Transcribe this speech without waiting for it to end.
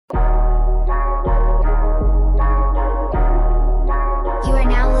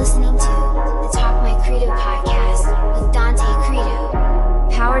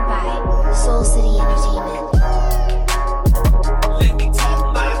Soul City Entertainment. Let me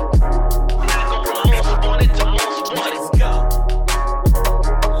talk my. Not gonna most want it to most want it. Go.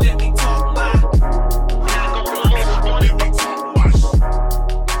 Let me talk my. Not gonna most want it. Let me talk my.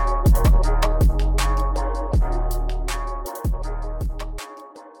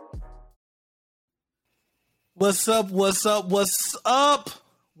 What's up? What's up? What's up?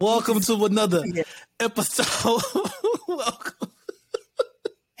 Welcome to another episode. Welcome.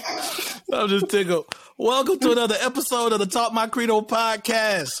 I'm just tickled. Welcome to another episode of the Talk My Credo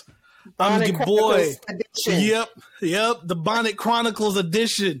podcast. I'm your boy. Yep. The Bonnet Chronicles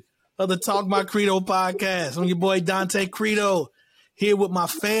edition of the Talk My Credo podcast. I'm your boy Dante Credo, here with my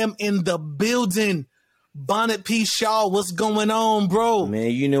fam in the building. Bonnet P. Shaw, what's going on, bro?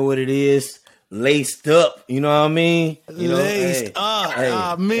 Man, you know what it is. Laced up, you know what I mean? You know, Laced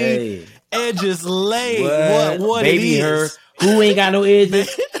up. Edges laid. What baby it her. is. Who ain't got no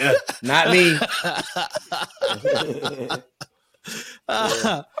edges? Not me.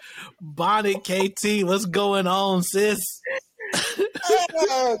 Bonnet KT, what's going on, sis?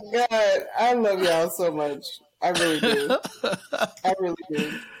 Oh God, I love y'all so much. I really do. I really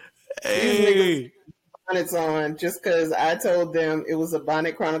do. Hey. Bonnets on just because I told them it was a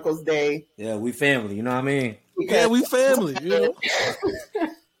Bonnet Chronicles day. Yeah, we family, you know what I mean? Yeah, we family. You know?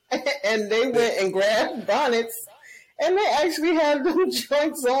 And they went and grabbed bonnets, and they actually had them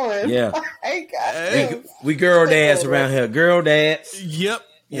joints on. Yeah. Hey. We girl dads around here. Girl dads. Yep.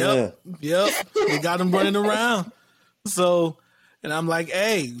 We got them running around. So, and I'm like,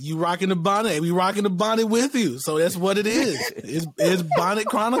 hey, you rocking the bonnet? Hey, we rocking the bonnet with you. So that's what it is. It's Bonnet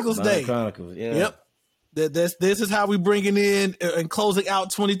Chronicles Day. Bonnet Chronicles, yeah. Yep. This is how we bringing in and closing out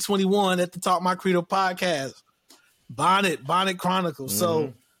 2021 at the Talk My Credo podcast. Bonnet Chronicles.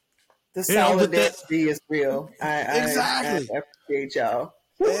 So the solidarity is real. Exactly. I appreciate y'all.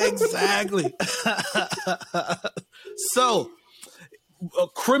 Exactly. So,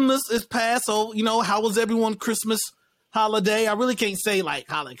 Christmas is past. So, how was everyone's Christmas holiday? I really can't say like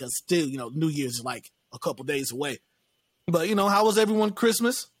holiday because still, New Year's is like a couple days away. But, how was everyone's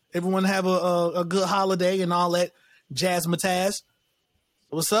Christmas? Everyone have a good holiday and all that jazzmatazz.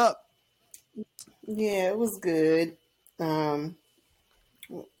 What's up? Yeah, it was good.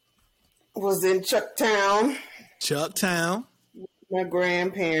 Was in Chucktown. My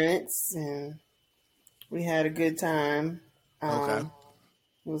grandparents, and we had a good time. Okay.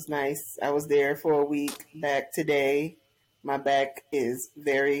 It was nice. I was there for a week. Back today. My back is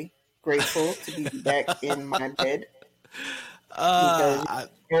very grateful to be back in my bed. Because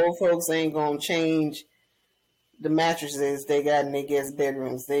old folks ain't gonna change the mattresses they got in their guest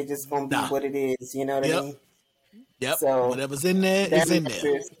bedrooms. They just gonna be what it is. You know what I mean? Yep. So whatever's in there is in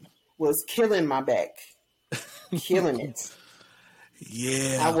there. Was killing my back, killing it.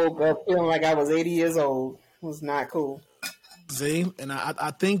 Yeah. I woke up feeling like I was 80 years old. It was not cool. See, and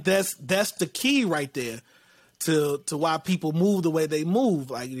I think that's the key right there to why people move the way they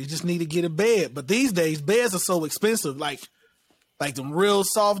move. Like you just need to get a bed. But these days, beds are so expensive. Like them real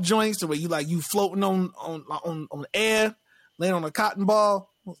soft joints where you floating on air, laying on a cotton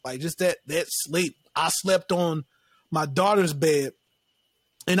ball. Like just that sleep. I slept on my daughter's bed.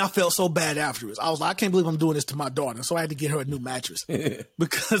 And I felt so bad afterwards. I was like, I can't believe I'm doing this to my daughter. So I had to get her a new mattress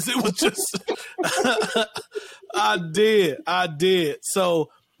because it was just, I did.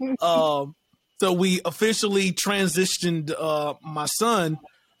 So we officially transitioned my son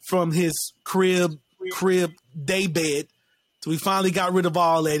from his crib day bed. So we finally got rid of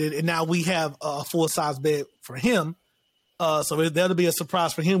all that. And now we have a full-size bed for him. So that'll be a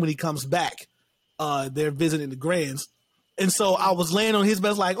surprise for him when he comes back. They're visiting the Grands. And so I was laying on his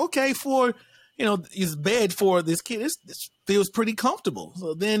bed, like, okay, for, his bed for this kid, this feels pretty comfortable.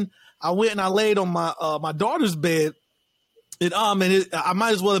 So then I went and I laid on my daughter's bed, and I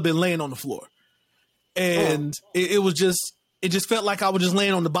might as well have been laying on the floor. And it just felt like I was just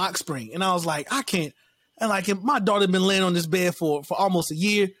laying on the box spring. And I was like, I can't. And like my daughter had been laying on this bed for almost a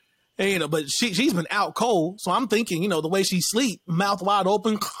year, and, but she's been out cold. So I'm thinking, the way she sleep, mouth wide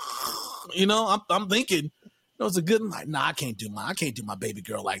open, I'm thinking, it's a good, like, I can't do my baby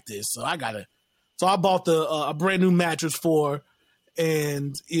girl like this. So I bought a brand new mattress for her,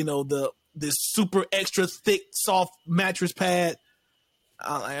 and this super extra thick, soft mattress pad.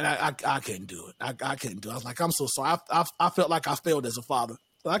 And I couldn't do it. I couldn't do it. I was like, I'm so sorry. I felt like I failed as a father.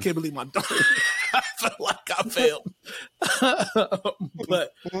 I can't believe my daughter. I felt like I failed.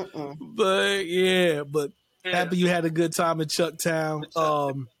 but happy you had a good time in Chucktown.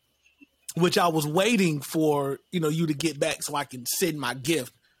 Which I was waiting for, you to get back so I can send my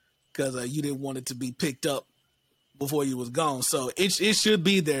gift because you didn't want it to be picked up before you was gone. So it should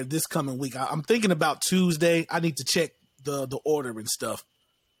be there this coming week. I'm thinking about Tuesday. I need to check the order and stuff.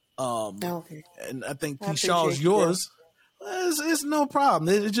 Okay. And I think I P. Shaw's appreciate yours. It's no problem.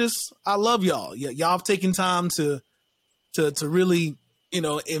 It's just I love y'all. Y'all have taken time to really,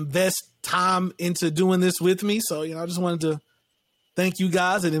 invest time into doing this with me. So, I just wanted to thank you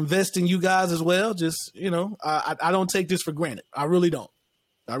guys and invest in you guys as well. Just, I don't take this for granted. I really don't.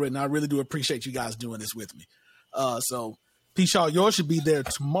 I really do appreciate you guys doing this with me. So P. Shaw, yours should be there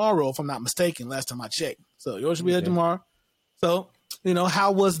tomorrow, if I'm not mistaken, last time I checked. So yours should be there tomorrow. So,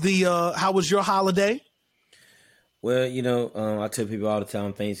 how was your holiday? Well, I tell people all the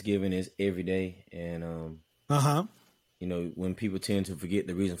time, Thanksgiving is every day. And, when people tend to forget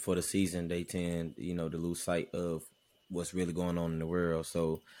the reason for the season, they tend, to lose sight of what's really going on in the world.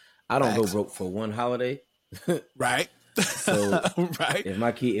 So I don't go broke for one holiday. Right. So right. If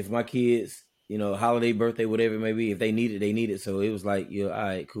my kids, holiday, birthday, whatever it may be, if they need it, they need it. So it was like, all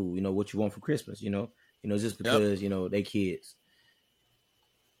right, cool. What you want for Christmas, just because, they kids.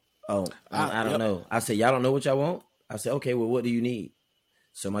 Oh, I don't know. I said, y'all don't know what y'all want? I said, okay, well, what do you need?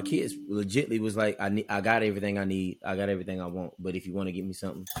 So my kids legitly was like, I got everything I need. I got everything I want. But if you want to give me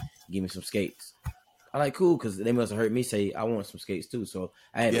something, give me some skates. I like, cool, because they must have heard me say I want some skates too. So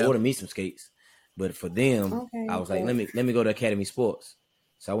I had to order me some skates. But for them, I was like, let me go to Academy Sports.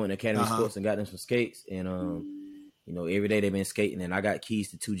 So I went to Academy Sports and got them some skates. And, every day they've been skating. And I got keys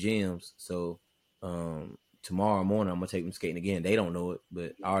to 2 gyms. So tomorrow morning, I'm going to take them skating again. They don't know it,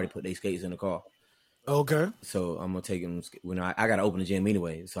 but I already put their skates in the car. Okay. So I'm going to take them when I got to open the gym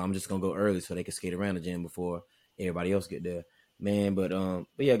anyway. So I'm just going to go early so they can skate around the gym before everybody else get there. Man, but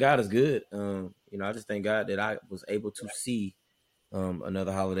yeah, God is good. I just thank God that I was able to see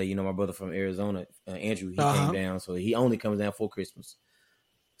another holiday. My brother from Arizona, Andrew, he came down, so he only comes down for Christmas.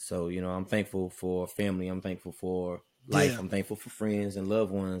 So, I'm thankful for family. I'm thankful for life. I'm thankful for friends and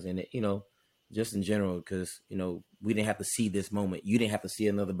loved ones. And, just in general, because, we didn't have to see this moment. You didn't have to see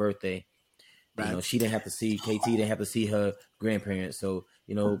another birthday. Right. She didn't have to see, KT didn't have to see her grandparents. So,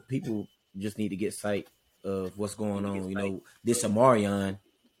 people just need to get sight of what's going on. This Omarion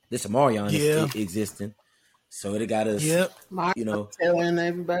is existing. So it got us, telling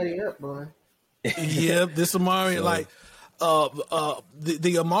everybody up, boy. This Omarion,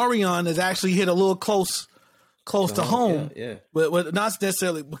 the Omarion has actually hit a little close to home. Yeah. But not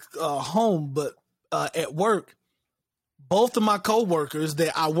necessarily home, but at work. Both of my coworkers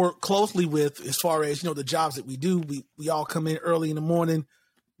that I work closely with, as far as the jobs that we do, we all come in early in the morning,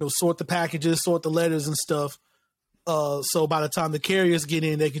 sort the packages, sort the letters and stuff. So by the time the carriers get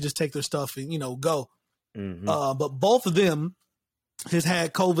in, they can just take their stuff and go. Mm-hmm. But both of them has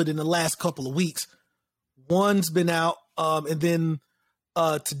had COVID in the last couple of weeks. One's been out, and then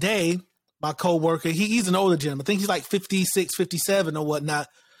today, my coworker, he's an older gentleman. I think he's like 56, 57 or whatnot.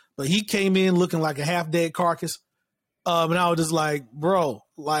 But he came in looking like a half dead carcass. And I was just like, bro,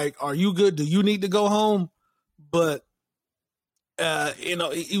 are you good? Do you need to go home? But he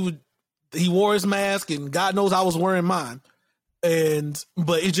wore his mask, and God knows I was wearing mine.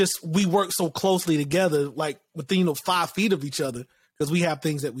 But it just, we work so closely together, like within 5 feet of each other, because we have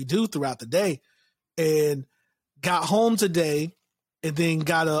things that we do throughout the day. And got home today, and then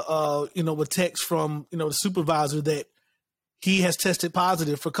got a text from the supervisor that he has tested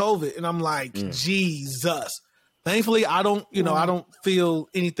positive for COVID, and I'm like, Jesus. Thankfully, I don't feel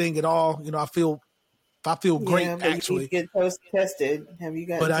anything at all. I feel great, actually. You get tested. Have you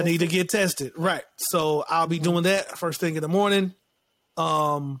got? But I need to get tested, right? So I'll be doing that first thing in the morning.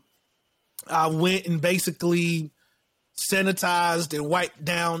 I went and basically sanitized and wiped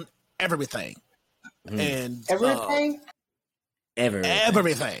down everything, and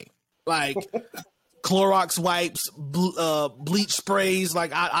everything, like Clorox wipes, bleach sprays.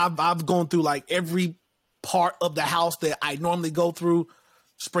 Like I've gone through like every part of the house that I normally go through,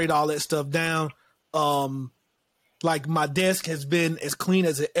 sprayed all that stuff down. Like my desk has been as clean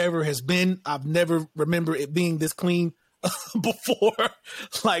as it ever has been. I've never remember it being this clean before.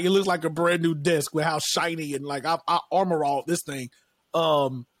 Like it looks like a brand new desk with how shiny, and like I armor all this thing.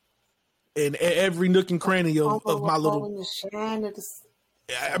 And every nook and cranny of my little.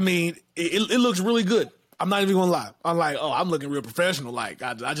 I mean, it looks really good. I'm not even gonna lie. I'm like, oh, I'm looking real professional. Like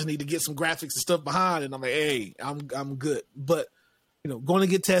I just need to get some graphics and stuff behind, and I'm like, hey, I'm good. But going to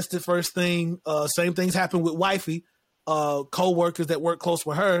get tested first thing. Same things happened with wifey. Co-workers that work close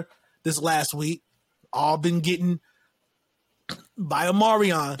with her this last week, all been getting by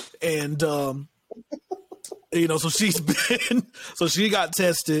Omarion, and so she got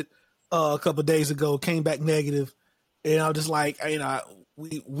tested a couple of days ago, came back negative, and I was just like,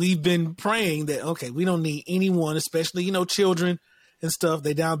 we've been praying that, okay, we don't need anyone, especially, children and stuff.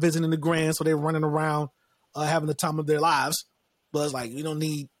 They down visiting the grand, so they're running around having the time of their lives. But it's like, we don't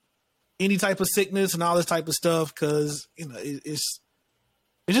need any type of sickness and all this type of stuff because, it's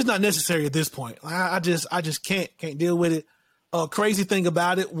just not necessary at this point. I just can't deal with it. Crazy thing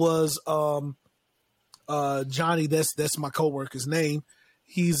about it was Johnny, that's my coworker's name.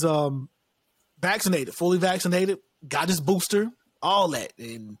 He's vaccinated, fully vaccinated, got his booster, all that,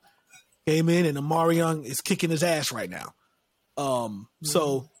 and came in, and Amari Young is kicking his ass right now.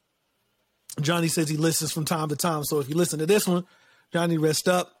 So Johnny says he listens from time to time. So if you listen to this one, Johnny, rest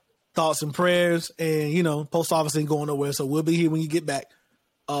up, thoughts and prayers, and post office ain't going nowhere, so we'll be here when you get back.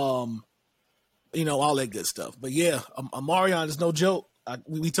 All that good stuff. But yeah, Amarion is no joke.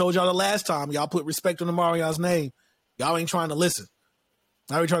 We told y'all the last time, y'all put respect on Amarion's name. Y'all ain't trying to listen.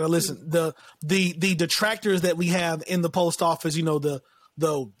 Now we're trying to listen. The detractors that we have in the post office, the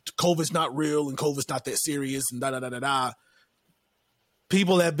COVID's not real and COVID's not that serious and da.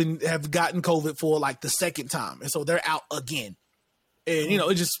 People have gotten COVID for like the second time, and so they're out again. And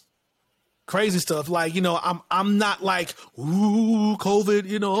it's just crazy stuff. Like, I'm not like, ooh,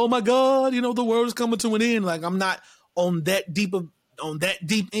 COVID, oh my God, the world is coming to an end. Like, I'm not on that deep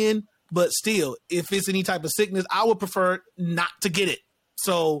end, but still, if it's any type of sickness, I would prefer not to get it.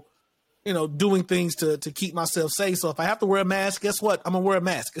 So, doing things to keep myself safe. So if I have to wear a mask, guess what? I'm gonna wear a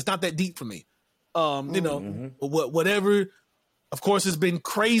mask. It's not that deep for me. Whatever. Of course, it's been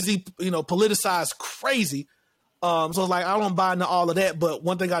crazy, politicized crazy. So it's like, I don't buy into all of that. But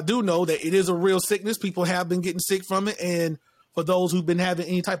one thing I do know that it is a real sickness. People have been getting sick from it. And for those who've been having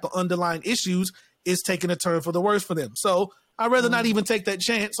any type of underlying issues, it's taking a turn for the worse for them. So I'd rather not even take that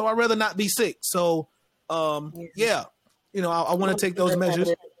chance. So I'd rather not be sick. So, yeah, I want to take those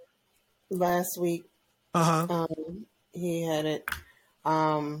measures. Last week, he had it.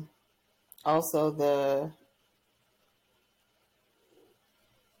 Also,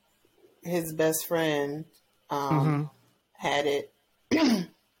 his best friend had it.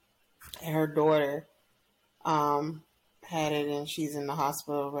 Her daughter had it, and she's in the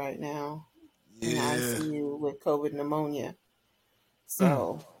hospital right now in ICU with COVID pneumonia.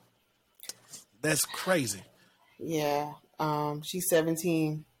 So that's crazy. Yeah, she's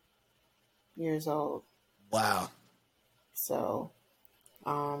 17 years old. Wow. So,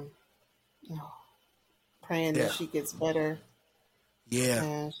 praying that she gets better. Yeah.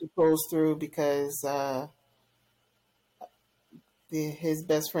 And she pulls through because his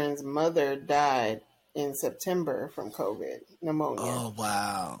best friend's mother died in September from COVID pneumonia. Oh,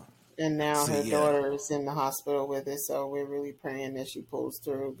 wow. And now her daughter is in the hospital with it. So we're really praying that she pulls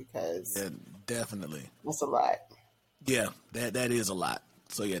through because definitely. That's a lot. Yeah, that is a lot.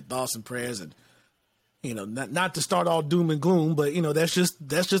 So yeah, thoughts and prayers, and not to start all doom and gloom, but that's just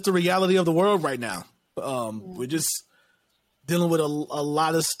the reality of the world right now. We're just dealing with a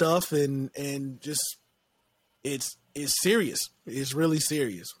lot of stuff, and just it's serious. It's really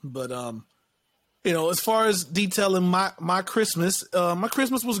serious. But as far as detailing my Christmas, my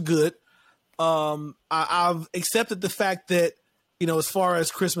Christmas was good. I've accepted the fact that as far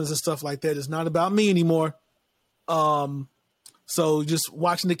as Christmas and stuff like that, it's not about me anymore. So just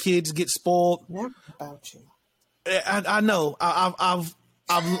watching the kids get spoiled. Never about you. I know.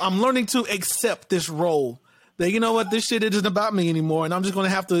 I'm learning to accept this role. That this shit isn't about me anymore, and I'm just gonna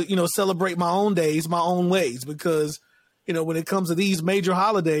have to celebrate my own days, my own ways, because when it comes to these major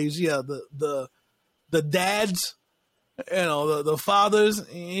holidays, the dads, the fathers,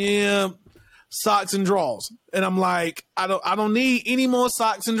 socks and drawers, and I'm like, I don't need any more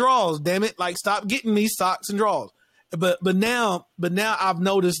socks and drawers. Damn it! Like, stop getting me socks and drawers. But now I've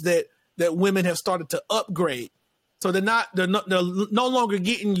noticed that women have started to upgrade, so they're no longer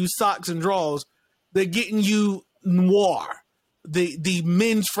getting you socks and drawers. They're getting you Noir, the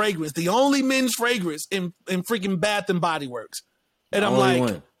men's fragrance, the only men's fragrance in freaking Bath and Body Works. And I'm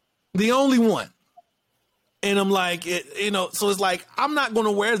like, the only one. And I'm like, so it's like, I'm not going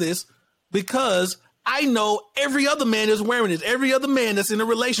to wear this because I know every other man is wearing this. Every other man that's in a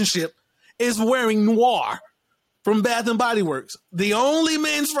relationship is wearing Noir from Bath and Body Works. The only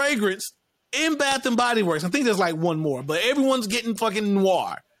men's fragrance in Bath and Body Works. I think there's like one more, but everyone's getting fucking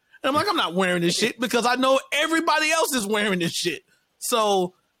Noir. And I'm like, I'm not wearing this shit because I know everybody else is wearing this shit.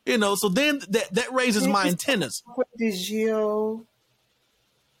 So, so then that raises my antennas. Aqua di Gio.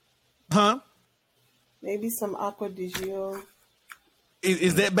 Huh? Maybe some Aqua di Gio.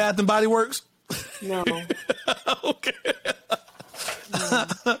 Is that Bath and Body Works? No. Okay.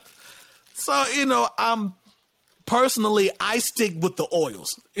 No. So, I'm personally, I stick with the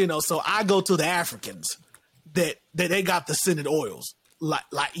oils, so I go to the Africans that they got the scented oils.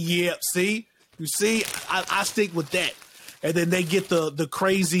 yeah. See, you see, I stick with that, and then they get the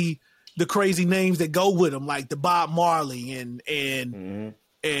crazy names that go with them, like the Bob Marley and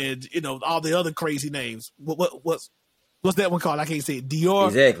you know all the other crazy names. What's that one called? I can't say it. Dior.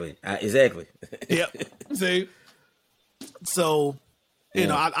 Exactly. Yep. See, so you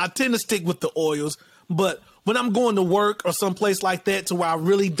know I tend to stick with the oils, but when I'm going to work or someplace like that to where I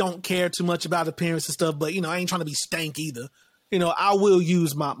really don't care too much about appearance and stuff, but, you know, I ain't trying to be stank either. You know, I will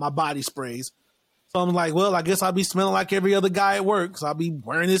use my body sprays. So I'm like, well, I guess I'll be smelling like every other guy at work. So I'll be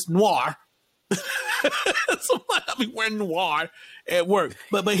wearing this noir. So I'll be wearing noir at work.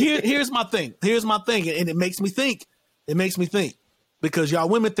 But here's my thing. Here's my thing. And it makes me think. It makes me think. Because y'all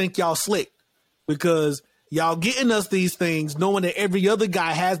women think y'all slick. Because y'all getting us these things knowing that every other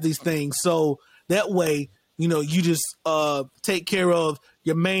guy has these things. So that way, you know, you just take care of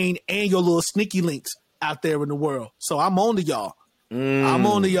your main and your little sneaky links out there in the world. So I'm on to y'all. I'm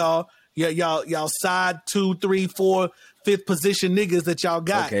on to y'all. Yeah, y'all side 2, 3, 4, 5th position niggas that y'all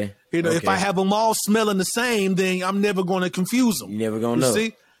got. Okay. You know, if I have them all smelling the same, then I'm never going to confuse them. You never gonna know.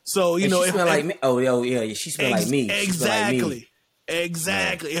 See? So you And know, she smell like me. Oh yeah, she smell like me. Exactly.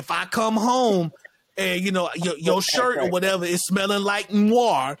 Exactly. If I come home and you know your shirt or whatever is smelling like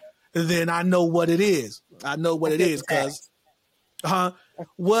noir, then I know what it is. I know what it is because,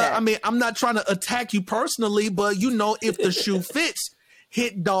 well, I mean, I'm not trying to attack you personally, but you know, if the shoe fits,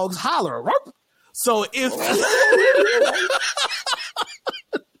 hit dogs holler. So if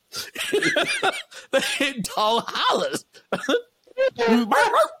the hit dog hollers,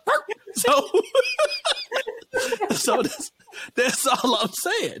 so that's all I'm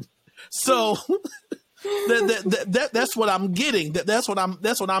saying. So that's what I'm getting. That's what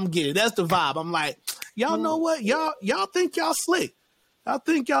I'm getting. That's the vibe. I'm like, y'all know what? Y'all think y'all slick. I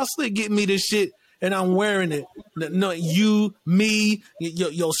think y'all slick getting me this shit and I'm wearing it. No, you, me,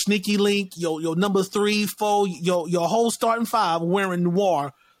 your sneaky link, your number 3, 4, your whole starting 5 wearing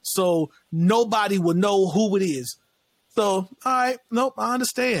noir. So nobody will know who it is. So, all right, nope, I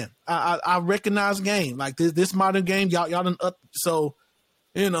understand. I recognize game. Like this modern game, y'all done up. So,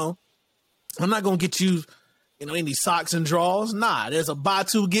 you know, I'm not gonna get you, you know, any socks and drawers. Nah, there's a buy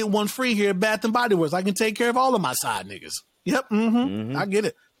 2 get 1 free here at Bath and Body Works. I can take care of all of my side niggas. Yep, I get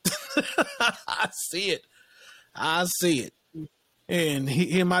it. I see it. And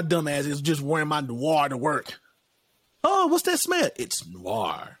here my dumb ass is just wearing my noir to work. Oh, what's that smell? It's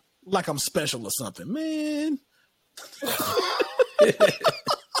noir. Like I'm special or something, man.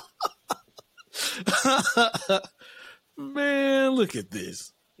 Man, look at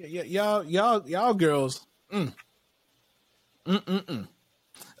this. Y'all girls. There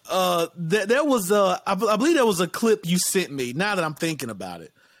was I believe there was a clip you sent me. Now that I'm thinking about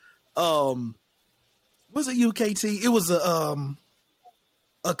it, was it UKT? It was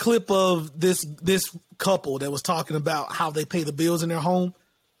a clip of this couple that was talking about how they pay the bills in their home,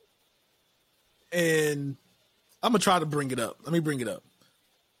 and I'm gonna try to bring it up. Let me bring it up.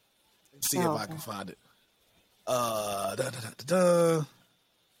 Let's see if I can find it.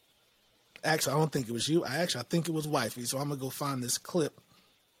 Actually, I don't think it was you. I think it was Wifey. So I'm gonna go find this clip.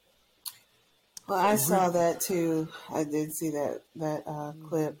 Well, I saw that too. I did see that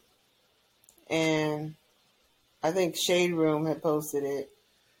clip, and I think Shade Room had posted it.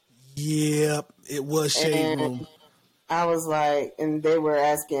 Yep, it was Shade Room. I was like, and they were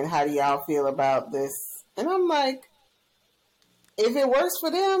asking, "How do y'all feel about this?" And I'm like, "If it works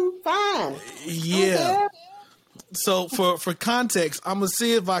for them, fine." Yeah. So for context, I'm gonna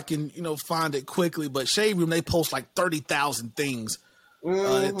see if I can find it quickly. But Shade Room, they post like 30,000 things,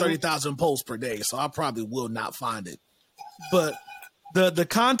 30,000 posts per day. So I probably will not find it. But the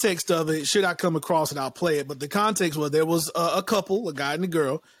context of it, should I come across it, I'll play it. But the context was there was a couple, a guy and a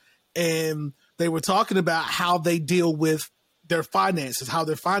girl, and they were talking about how they deal with their finances, how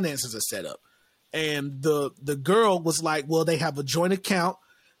their finances are set up. And the girl was like, well, they have a joint account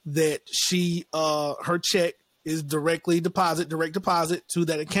that her check is direct deposit to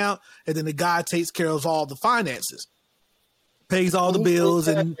that account, and then the guy takes care of all the finances, pays all the bills,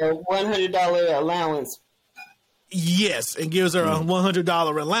 and a $100 allowance. Yes, and gives her a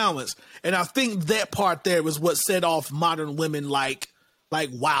 $100 allowance. And I think that part there was what set off modern women like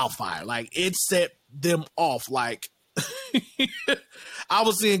wildfire. Like it set them off. Like I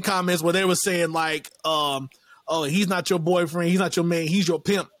was seeing comments where they were saying like, "Oh, he's not your boyfriend, he's not your man, he's your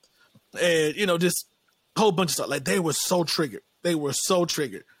pimp," and just a whole bunch of stuff. Like they were so triggered.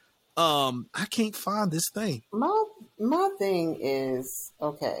 I can't find this thing. My thing is,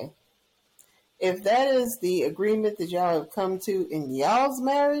 okay, if that is the agreement that y'all have come to in y'all's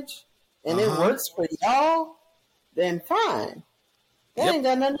marriage and it works for y'all, then fine. That ain't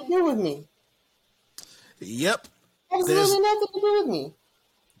got nothing to do with me. Yep. Absolutely nothing to do with me.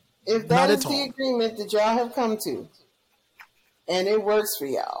 If that is the agreement that y'all have come to, and it works for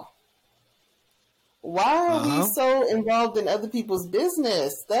y'all, why are we so involved in other people's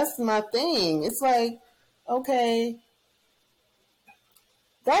business? That's my thing. It's like, okay,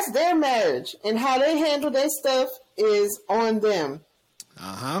 that's their marriage, and how they handle their stuff is on them.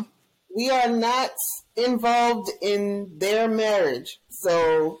 We are not involved in their marriage,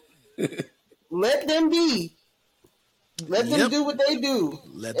 so let them be. Let them do what they do.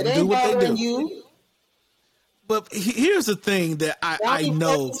 Let them do what they do. You. But here's the thing that I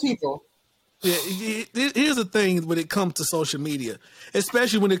know. People. Yeah, here's the thing when it comes to social media,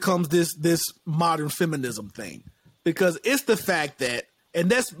 especially when it comes this modern feminism thing, because it's the fact that, and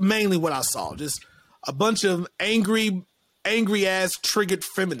that's mainly what I saw, just a bunch of angry ass triggered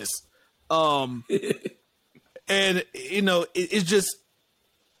feminists, and it's just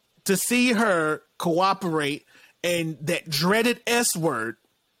to see her cooperate and that dreaded S word,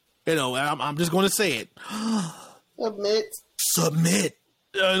 I'm just going to say it. Submit.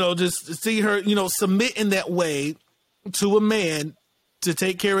 Just to see her, submit in that way to a man to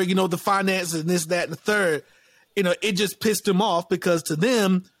take care of, the finances and this, that, and the third. It just pissed him off because to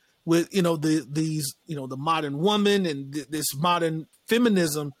them, with the modern woman and this modern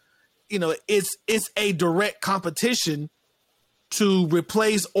feminism, it's a direct competition to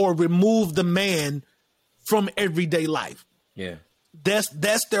replace or remove the man from everyday life. Yeah,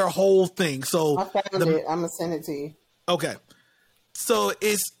 that's their whole thing. So I found it. I'm gonna send it to you. Okay. So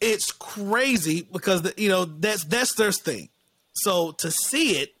it's crazy because that's their thing. So to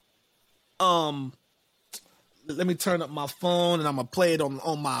see it, let me turn up my phone and I'm gonna play it on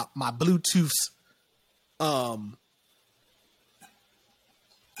my Bluetooths. And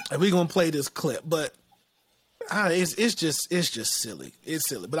we're gonna play this clip, but it's just silly. It's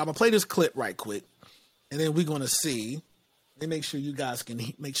silly. But I'm gonna play this clip right quick, and then we're gonna see. Let me make sure you guys can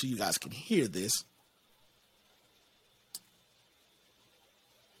hear this.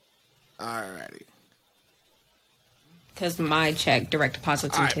 Alrighty. Because my check direct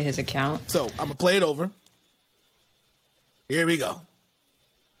deposits into his account. So I'm gonna play it over. Here we go.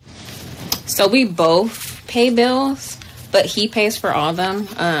 So we both pay bills, but he pays for all of them.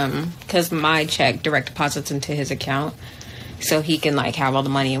 Because my check direct deposits into his account, so he can have all the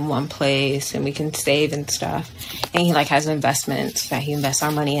money in one place, and we can save and stuff. And he has investments that he invests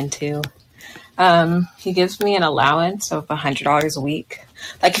our money into. He gives me an allowance of $100 a week.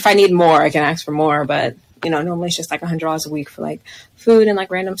 If I need more, I can ask for more, but normally it's just $100 a week for food and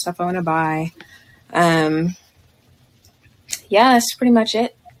random stuff I want to buy. Yeah, that's pretty much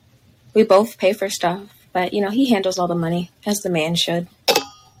it. We both pay for stuff, but he handles all the money as the man should.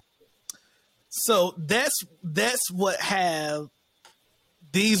 So that's what have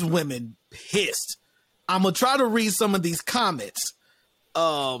these women pissed. I'm gonna try to read some of these comments.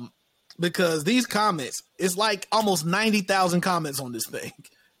 Because these comments, it's almost 90,000 comments on this thing.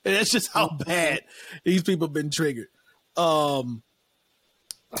 And that's just how bad these people have been triggered. Yeah,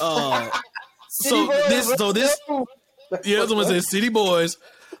 someone says City Boys.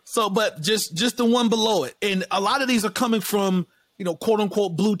 So, but just the one below it. And a lot of these are coming from, quote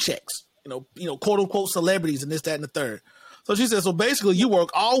unquote blue checks, quote unquote celebrities and this, that, and the third. So she says, so basically you work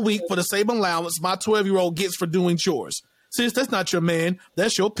all week for the same allowance my 12-year-old gets for doing chores. Sis, that's not your man.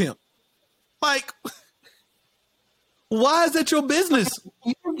 That's your pimp. Why is that your business?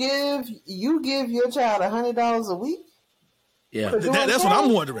 You give your child $100 a week? Yeah, that's what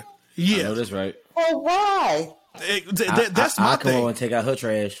I'm wondering. Yeah, I know that's right. Oh, why? That's my thing. I come over and take out her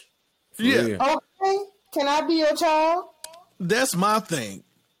trash. Yeah. Real. Okay. Can I be your child? That's my thing.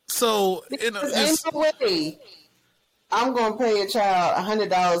 So, ain't no way I'm going to pay a child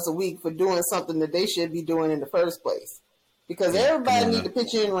 $100 a week for doing something that they should be doing in the first place. Because everybody need to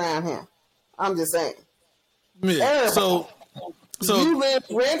pitch in around here. I'm just saying. Yeah. So you live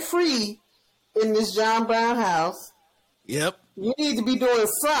rent free in this John Brown house. Yep. You need to be doing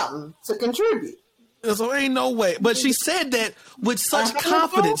something to contribute. So ain't no way. But she said that with such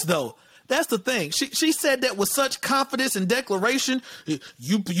confidence, though. That's the thing. She said that with such confidence and declaration.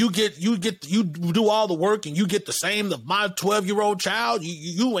 You do all the work and you get the same of my 12-year-old child.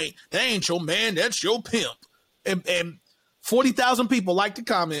 That ain't your man. That's your pimp. And 40,000 people like to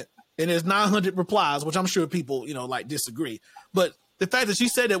comment. And there's 900 replies, which I'm sure people, disagree. But the fact that she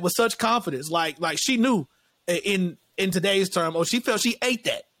said it with such confidence, like she knew in today's term, she felt she ate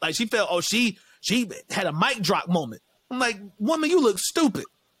that. She felt, she had a mic drop moment. I'm like, woman, you look stupid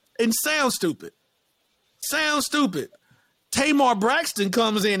and sound stupid. Tamar Braxton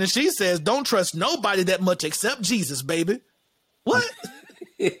comes in and she says, don't trust nobody that much except Jesus, baby. What?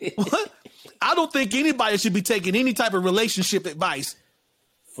 What? I don't think anybody should be taking any type of relationship advice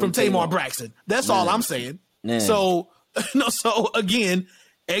from Tamar Braxton. That's all I'm saying. So, so again,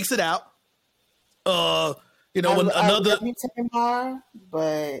 exit out. I love you, Tamar,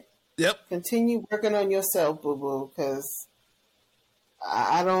 but continue working on yourself, boo boo, because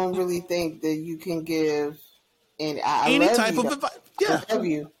I don't really think that you can give any type of advice. Yeah, I love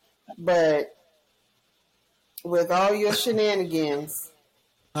you, but with all your shenanigans,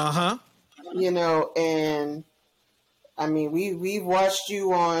 and I mean, we've watched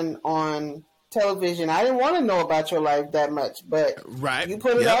you on television. I didn't want to know about your life that much, but you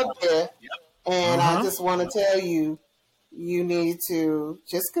put it out there, and I just want to tell you, you need to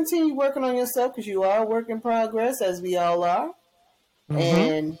just continue working on yourself because you are a work in progress, as we all are.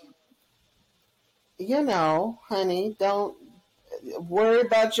 And honey, don't worry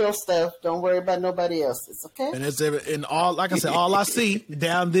about your stuff. Don't worry about nobody else's. Okay. And all, like I said, all I see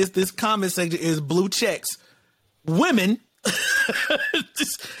down this comment section is blue checks. Women,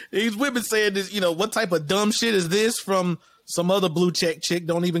 these women saying this. What type of dumb shit is this from some other blue check chick?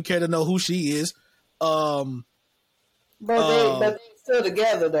 Don't even care to know who she is. But they're still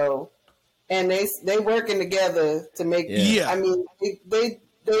together though, and they working together to make. Yeah. I mean, they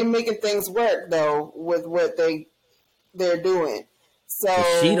making things work though with what they're doing. So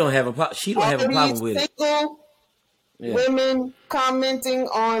she don't have a problem with it. Women commenting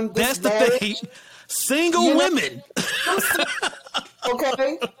on this. That's the thing. Single women.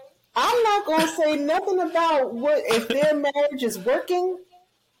 Okay. I'm not going to say nothing about what if their marriage is working.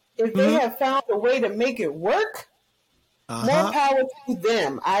 If they have found a way to make it work, more power to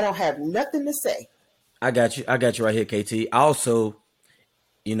them. I don't have nothing to say. I got you right here, KT. Also,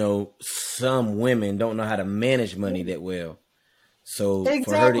 some women don't know how to manage money that well. So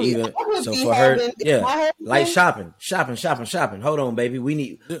for her to even, like shopping. Hold on, baby. We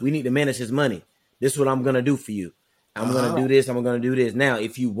need to manage his money. This is what I'm gonna do for you. I'm gonna do this. I'm gonna do this. Now,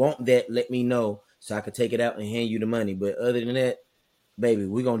 if you want that, let me know so I can take it out and hand you the money. But other than that, baby,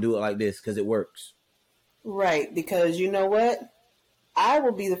 we're gonna do it like this because it works. Right, because you know what? I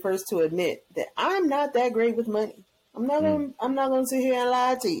will be the first to admit that I'm not that great with money. I'm not gonna sit here and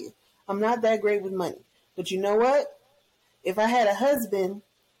lie to you. I'm not that great with money. But you know what? If I had a husband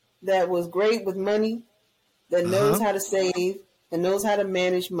that was great with money, that knows how to save, and knows how to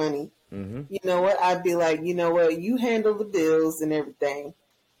manage money, you know what? I'd be like, you know what? You handle the bills and everything.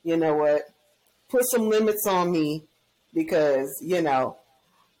 You know what? Put some limits on me because,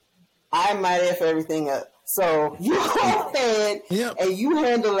 I might F everything up. So you go ahead and you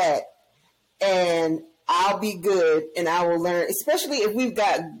handle that. And I'll be good and I will learn, especially if we've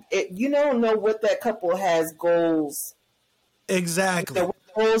got, you don't know what that couple has goals. Exactly. What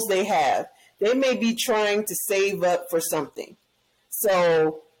goals they have. They may be trying to save up for something.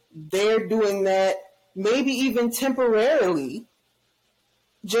 So they're doing that maybe even temporarily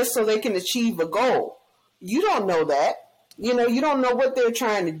just so they can achieve a goal. You don't know that. You don't know what they're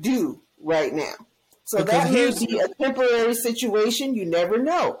trying to do right now. So that may be a temporary situation. You never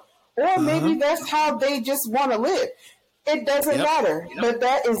know. Or maybe that's how they just want to live. It doesn't matter. But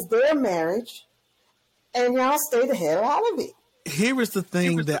that is their marriage. And y'all stay the hell out of it. Here is the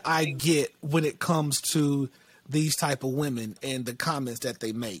thing that I get when it comes to these type of women and the comments that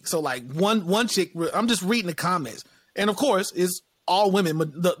they make. So like one chick, I'm just reading the comments. And of course, it's all women.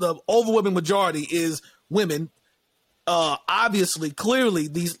 The overwhelming majority is women. Obviously, clearly,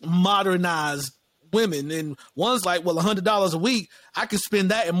 these modernized women. And one's like, well, $100 a week, I can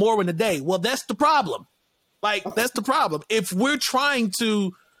spend that and more in a day. Well, that's the problem. Like, that's the problem. If we're trying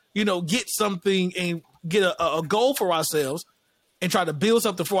to, get something and get a goal for ourselves and try to build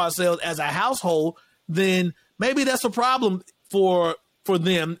something for ourselves as a household, then maybe that's a problem for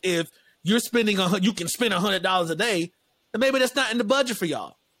them. If you're spending you can spend $100 a day, then maybe that's not in the budget for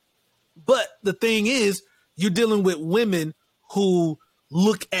y'all. But the thing is, you're dealing with women who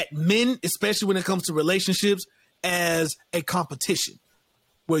look at men, especially when it comes to relationships, as a competition,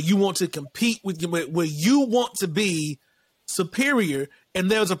 where you want to compete with, where you want to be superior, and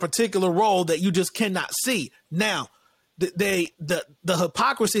there's a particular role that you just cannot see. Now, the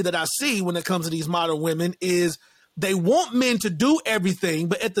hypocrisy that I see when it comes to these modern women is they want men to do everything,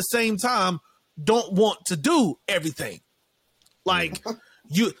 but at the same time don't want to do everything. Like,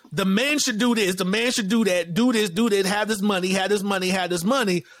 the man should do this, the man should do that, do this, have this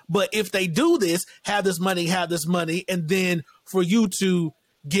money. But if they do this, have this money, and then for you to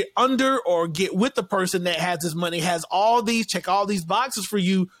get under or get with the person that has this money, has all these, check all these boxes for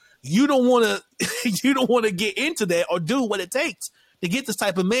you, you don't want to get into that or do what it takes to get this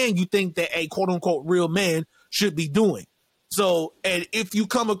type of man you think that a quote unquote real man should be doing. So, and if you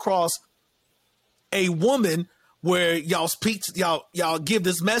come across a woman where y'all speak, y'all give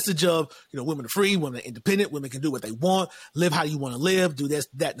this message of, women are free, women are independent, women can do what they want, live how you want to live, do this,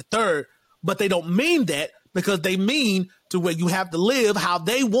 that, and the third, but they don't mean that, because they mean to where you have to live how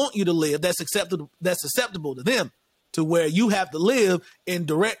they want you to live. That's acceptable to them, to where you have to live in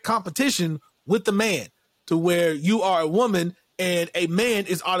direct competition with the man, to where you are a woman and a man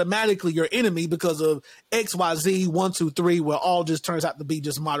is automatically your enemy because of XYZ 1, 2, 3, where all just turns out to be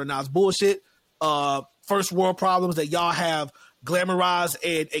just modernized bullshit. First world problems that y'all have glamorized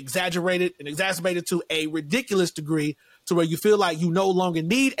and exaggerated and exacerbated to a ridiculous degree, to where you feel like you no longer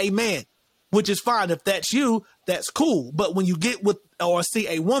need a man. Which is fine. If that's you, that's cool. But when you get with or see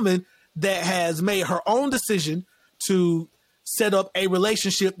a woman that has made her own decision to set up a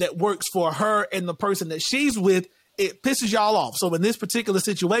relationship that works for her and the person that she's with, it pisses y'all off. So in this particular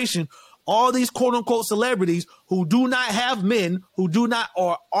situation, all these quote unquote celebrities who do not have men, who do not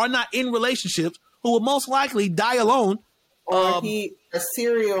or are not in relationships, who will most likely die alone. Or a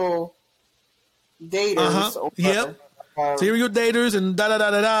serial daters. Yep. Serial daters and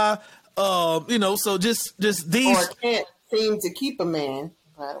da-da-da-da-da. So just these, or can't seem to keep a man.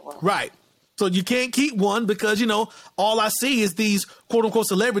 Right. So you can't keep one because, all I see is these quote unquote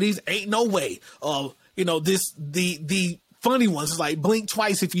celebrities. Ain't no way. The funny ones is like blink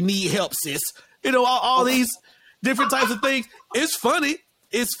twice if you need help, sis. All these different types of things. It's funny.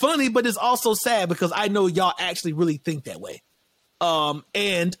 It's funny, but it's also sad because I know y'all actually really think that way.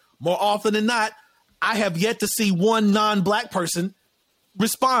 And more often than not, I have yet to see one non-black person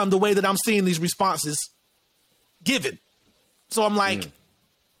respond the way that I'm seeing these responses given. So I'm like,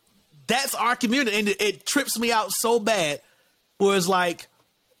 that's our community. And it trips me out so bad. Whereas like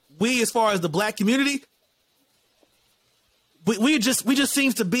we, as far as the black community, we just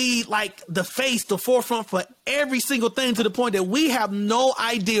seems to be like the face, the forefront for every single thing, to the point that we have no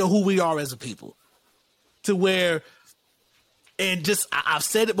idea who we are as a people. To where, and just, I've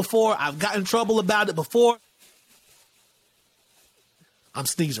said it before, I've gotten in trouble about it before. I'm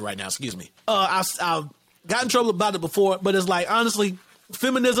sneezing right now, excuse me. I've gotten in trouble about it before, but it's like, honestly,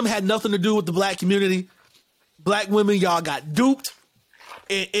 feminism had nothing to do with the black community. Black women, y'all got duped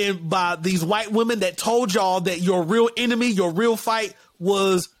and by these white women that told y'all that your real enemy, your real fight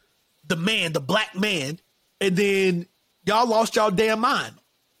was the man, the black man. And then y'all lost y'all damn mind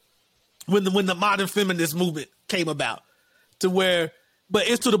when the modern feminist movement came about, to where, but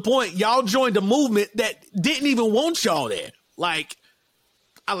it's to the point y'all joined a movement that didn't even want y'all there. Like,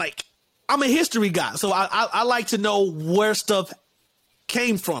 I'm a history guy, so I like to know where stuff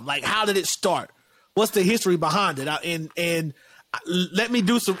came from. Like, how did it start? What's the history behind it? And let me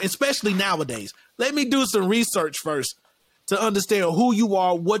do some, especially nowadays, let me do some research first to understand who you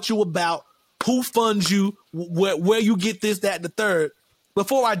are, what you about, who funds you, where you get this, that, and the third,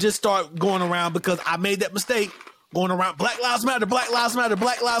 before I just start going around, because I made that mistake going around Black Lives Matter, Black Lives Matter,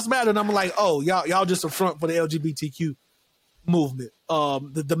 Black Lives Matter. And I'm like, oh, y'all just a front for the LGBTQ movement.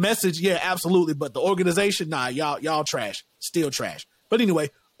 The message, yeah, absolutely. But the organization, nah, y'all trash, still trash. But anyway,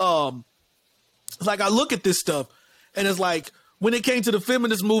 it's like I look at this stuff and it's like, when it came to the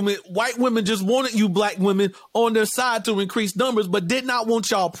feminist movement, white women just wanted you black women on their side to increase numbers, but did not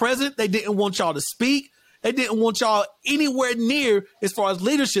want y'all present. They didn't want y'all to speak. They didn't want y'all anywhere near as far as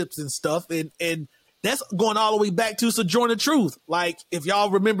leaderships and stuff. And that's going all the way back to Sojourner Truth. Like, if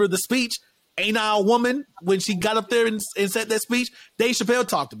y'all remember the speech, Ain't I a Woman, when she got up there and said that speech, Dave Chappelle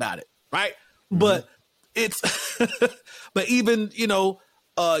talked about it, right? Mm-hmm. But it's, but even,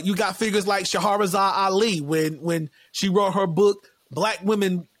 you got figures like Shahrazad Ali, when she wrote her book, black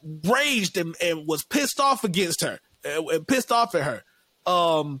women raged and was pissed off against her, and pissed off at her.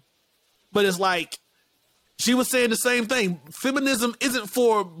 But it's like, she was saying the same thing. Feminism isn't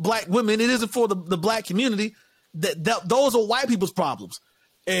for black women. It isn't for the black community. Those are white people's problems.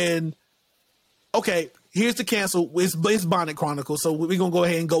 And okay, here's the cancel. It's Bonnet Chronicles, so we're going to go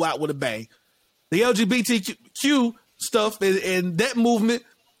ahead and go out with a bang. The LGBTQ stuff and that movement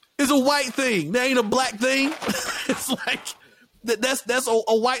is a white thing. That ain't a black thing. It's like, that's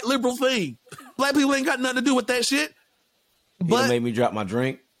a white liberal thing. Black people ain't got nothing to do with that shit. But made me drop my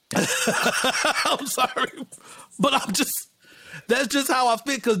drink. I'm sorry, but that's just how I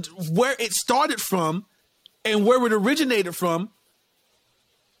feel, because where it started from and where it originated from,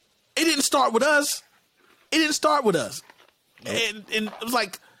 it didn't start with us. Nope. And it was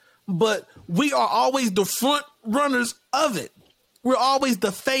like, but we are always the front runners of it. We're always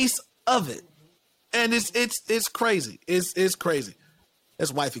the face of it. And it's crazy. It's crazy.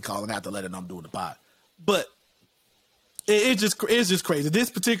 That's wifey calling out to let her know I'm doing the pod. But it's just crazy. This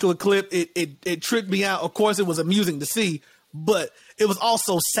particular clip, it tripped me out. Of course, it was amusing to see, but it was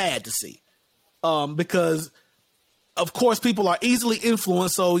also sad to see, because of course people are easily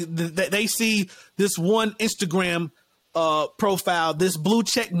influenced. So they see this one Instagram profile, this blue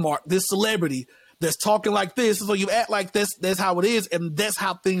check mark, this celebrity that's talking like this, so you act like this. That's how it is, and that's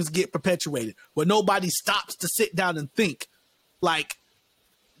how things get perpetuated. Where nobody stops to sit down and think, like,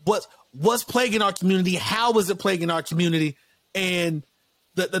 what's plaguing our community? How is it plaguing our community? And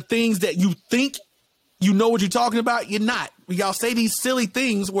the things that you think you know what you're talking about, you're not. Y'all say these silly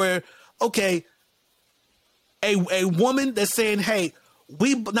things where, okay, a woman that's saying, hey,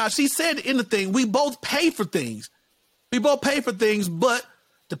 now she said in the thing, we both pay for things. We both pay for things, but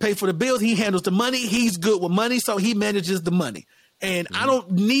to pay for the bills, he handles the money. He's good with money, so he manages the money. And I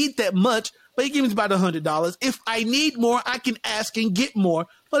don't need that much, but he gives me about $100. If I need more, I can ask and get more,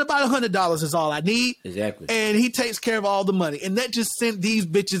 but about $100 is all I need. Exactly. And he takes care of all the money. And that just sent these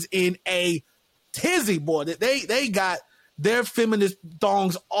bitches in a tizzy, boy. They got their feminist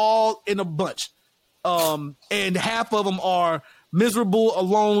thongs all in a bunch. And half of them are miserable,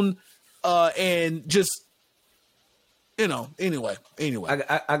 alone, and just, anyway.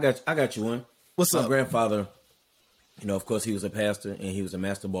 I got you one. What's My up? grandfather, of course he was a pastor and he was a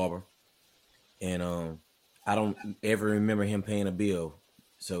master barber. And I don't ever remember him paying a bill.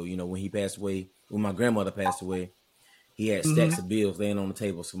 So, when he passed away, when my grandmother passed away, he had stacks of bills laying on the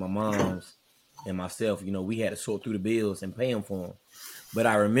table. So my mom's and myself, we had to sort through the bills and pay them for them. But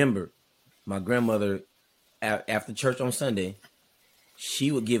I remember my grandmother, after church on Sunday,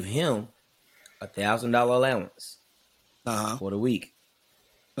 she would give him $1,000 allowance for the week.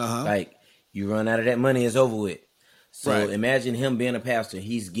 Like, you run out of that money, it's over with. So imagine him being a pastor.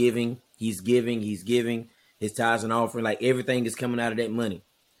 He's giving his tithes and offering, like everything is coming out of that money.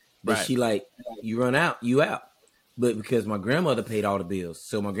 But she like, you run out, you out. But because my grandmother paid all the bills,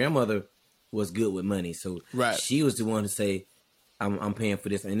 so my grandmother was good with money. So she was the one to say, I'm paying for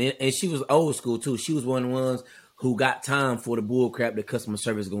this. And she was old school too. She was one of the ones who got time for the bull crap that customer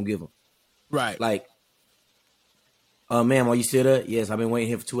service is gonna give them. Right. Like, ma'am, are you still there? Yes, I've been waiting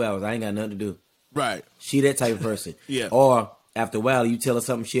here for 2 hours. I ain't got nothing to do. Right. She that type of person. Or after a while, you tell her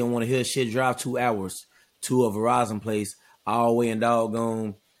something she don't want to hear. She'll drive 2 hours to a Verizon place all the way in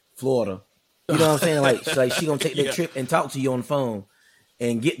doggone Florida. You know what I'm saying? Like she gonna take that trip and talk to you on the phone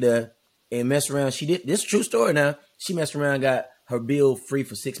and get there and mess around. She did this is a true story now. She messed around and got her bill free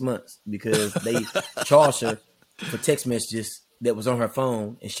for 6 months because they charged her for text messages that was on her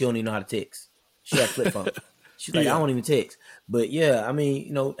phone and she don't even know how to text. She had a flip phone. She's like, I don't even text. But yeah, I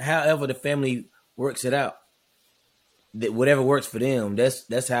mean, however the family works it out, that whatever works for them,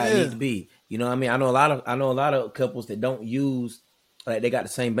 that's how it needs to be. You know what I mean? I know a lot of couples that don't use, like, they got the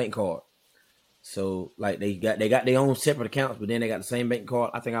same bank card. So like they got their own separate accounts, but then they got the same bank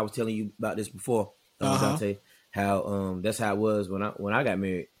card. I think I was telling you about this before, Dante, how that's how it was when I got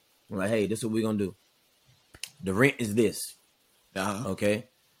married. I'm like, hey, this is what we're gonna do. The rent is this. Okay.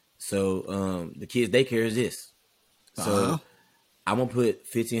 So the kids' daycare is this. So I'm gonna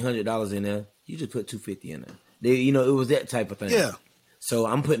put $1,500 in there. You just put $250 in there. It was that type of thing. Yeah. So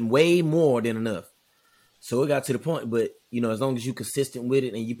I'm putting way more than enough. So it got to the point, but as long as you consistent with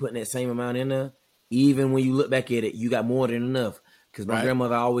it and you putting that same amount in there, even when you look back at it, you got more than enough. Because my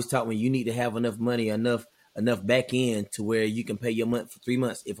grandmother always taught me you need to have enough money, enough back end to where you can pay your month for 3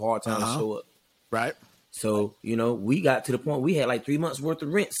 months if hard times show up. Right. So we got to the point we had like 3 months worth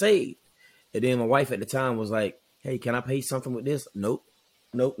of rent saved, and then my wife at the time was like, "Hey, can I pay something with this?" Nope.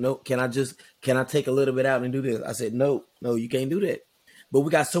 Can I take a little bit out and do this? I said, no, you can't do that. But we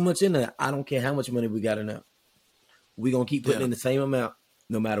got so much in there. I don't care how much money we got in there. We're going to keep putting in the same amount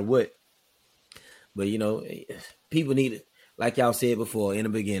no matter what. But, people need it. Like y'all said before in the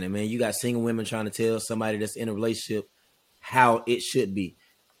beginning, man, you got single women trying to tell somebody that's in a relationship how it should be.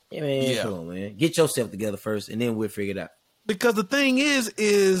 Hey, man, come on, man. Get yourself together first, and then we'll figure it out. Because the thing is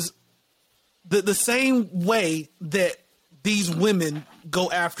the same way that these women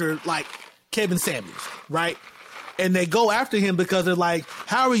go after, like, Kevin Samuels, right? And they go after him because they're like,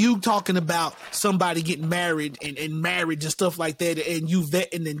 how are you talking about somebody getting married and marriage and stuff like that, and you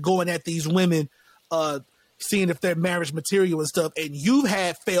vetting and going at these women, seeing if they're marriage material and stuff, and you've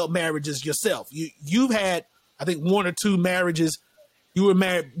had failed marriages yourself. You've had, I think, 1 or 2 marriages. You were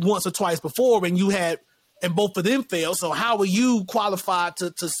married once or twice before, and both of them failed. So how are you qualified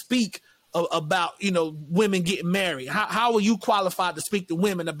to speak about women getting married? How are you qualified to speak to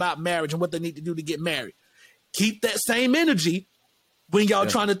women about marriage and what they need to do to get married? Keep that same energy when y'all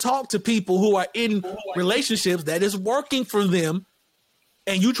trying to talk to people who are in relationships that is working for them,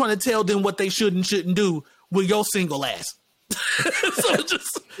 and you trying to tell them what they should and shouldn't do with your single ass.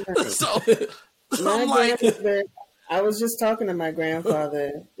 So I'm like, I was just talking to my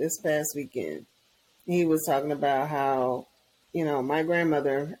grandfather this past weekend. He was talking about how, my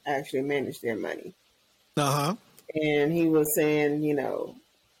grandmother actually managed their money. Uh-huh. And he was saying,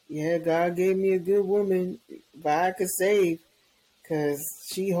 yeah, God gave me a good woman if I could save, because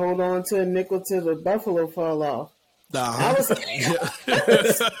she hold on to a nickel till the buffalo fall off. I was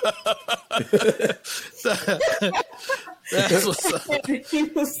That's what's up. and he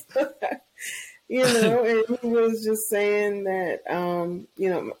was, and he was just saying that,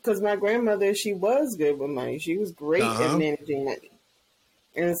 because my grandmother, she was good with money. She was great at managing money.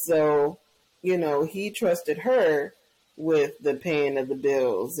 And so, he trusted her with the paying of the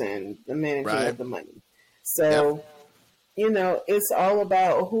bills and the managing of the money. So, it's all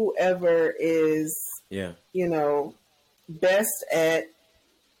about whoever is, best at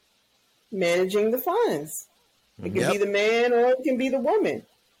managing the funds. It can be the man or it can be the woman.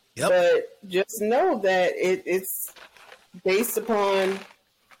 Yep. But just know that it's based upon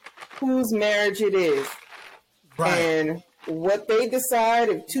whose marriage it is. Right. And what they decide,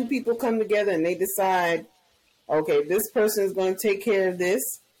 if two people come together and they decide, okay, this person is going to take care of this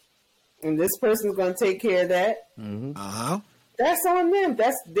and this person is going to take care of that. That's on them.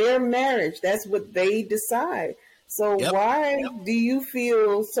 That's their marriage. That's what they decide. So why do you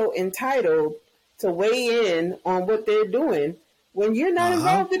feel so entitled to weigh in on what they're doing when you're not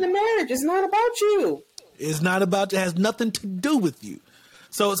involved in the marriage? It's not about you. It's not about, it has nothing to do with you.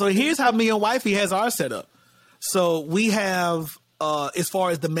 So here's how me and wifey has our setup. So we have, as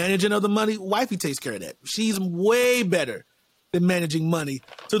far as the managing of the money, wifey takes care of that. She's way better than managing money,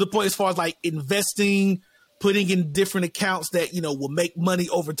 to the point as far as like investing, putting in different accounts that, will make money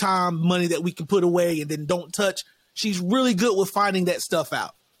over time, money that we can put away and then don't touch. She's really good with finding that stuff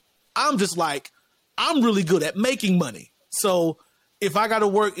out. I'm just like, I'm really good at making money. So if I got to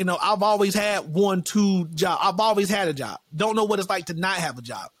work, I've always had 1-2 jobs. I've always had a job. Don't know what it's like to not have a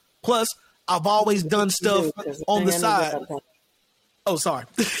job. Plus, I've always done stuff on the side. Oh, sorry.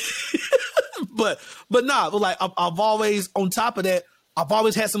 but like I've always, on top of that, I've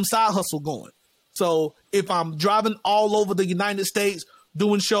always had some side hustle going. So if I'm driving all over the United States,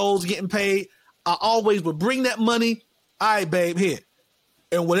 doing shows, getting paid, I always would bring that money. All right, babe, here.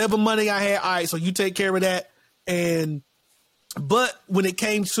 And whatever money I had, all right, so you take care of that. But when it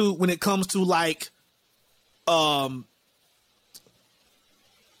comes to like little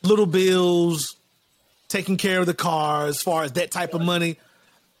bills, taking care of the car, as far as that type of money,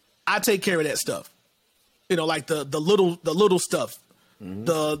 I take care of that stuff. Like the little stuff.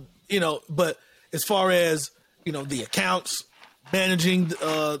 But as far as, the accounts, managing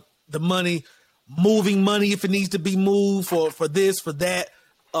the money, moving money if it needs to be moved for this, for that,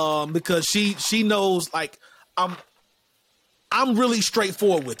 because she knows, like, I'm really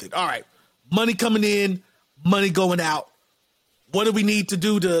straightforward with it. All right, money coming in, money going out. What do we need to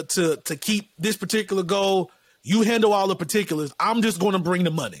do to keep this particular goal? You handle all the particulars. I'm just going to bring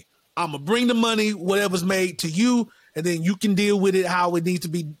the money. I'm going to bring the money, whatever's made, to you, and then you can deal with it how it needs to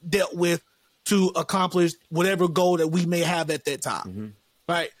be dealt with to accomplish whatever goal that we may have at that time.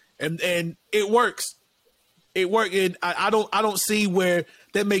 Right? And it works. It worked. I don't see where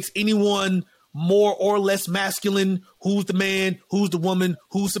that makes anyone more or less masculine. Who's the man? Who's the woman?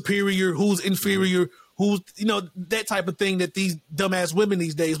 Who's superior? Who's inferior? Who's, that type of thing that these dumbass women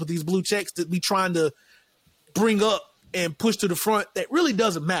these days with these blue checks that be trying to bring up and push to the front. That really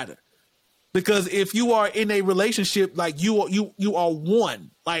doesn't matter, because if you are in a relationship, like you are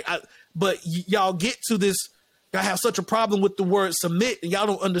one. Like, but y'all get to this. Y'all have such a problem with the word submit, and y'all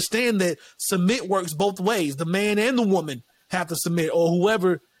don't understand that submit works both ways. The man and the woman have to submit, or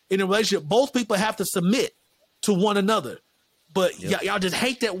whoever in a relationship, both people have to submit to one another. But y'all just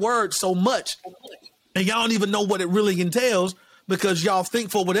hate that word so much, and y'all don't even know what it really entails, because y'all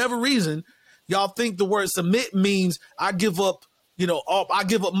think, for whatever reason, y'all think the word submit means I give up, I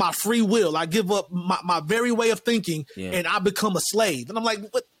give up my free will. I give up my very way of thinking, and I become a slave. And I'm like,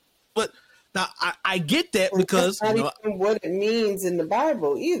 what? But now I get that, because that's not even what it means in the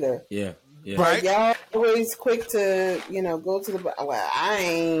Bible either. Yeah. Right. Like, y'all always quick to, go to the, well, I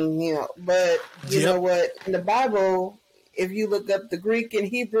ain't, but you know what, in the Bible, if you look up the Greek and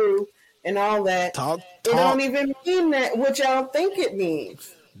Hebrew and all that, it don't even mean that what y'all think it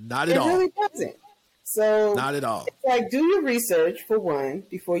means. Not at all. It really doesn't. So not at all. It's like, do your research, for one,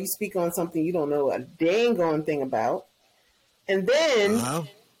 before you speak on something you don't know a dang on thing about. And then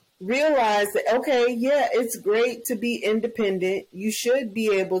realize that, okay, yeah, it's great to be independent. You should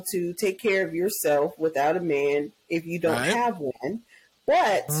be able to take care of yourself without a man if you don't have one.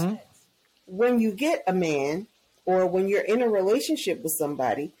 But when you get a man, or when you're in a relationship with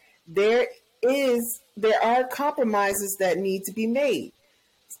somebody, there is there are compromises that need to be made.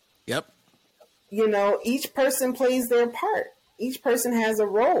 Yep. You know, each person plays their part. Each person has a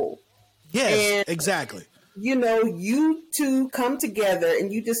role. Yes, And, exactly. you know, you two come together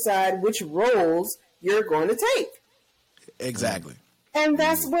and you decide which roles you're going to take. Exactly. And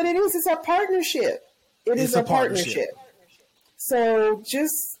that's what it is. It's a partnership. It's a partnership. So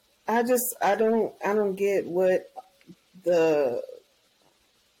I don't get what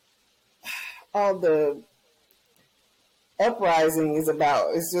all the uprising is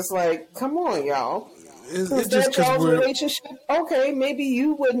about. It's just like, come on, y'all. It's just y'all's we're, relationship. Okay, maybe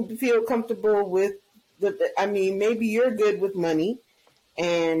you wouldn't feel comfortable with maybe you're good with money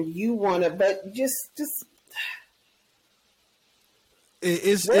and you want to, but just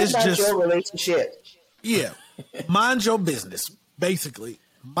it's about just your relationship. Yeah, mind your business. Basically,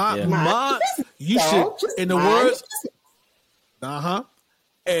 you No, should. just In the mind words,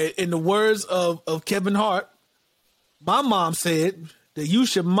 in the words of Kevin Hart, my mom said that you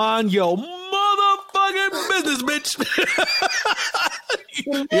should mind your motherfucking business, bitch.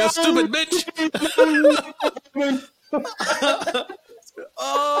 You stupid bitch.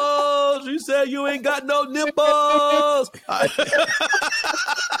 Oh, she said you ain't got no nipples.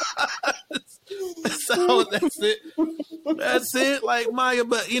 So that's it. That's it. Like Maya,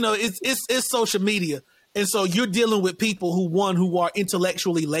 but you know, it's social media, and so you're dealing with people who are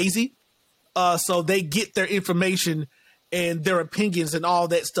intellectually lazy. So they get their information and their opinions and all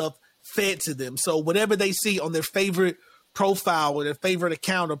that stuff fed to them. So whatever they see on their favorite profile or their favorite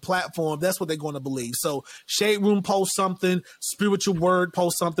account or platform, that's what they're going to believe. So Shade Room posts something, Spiritual Word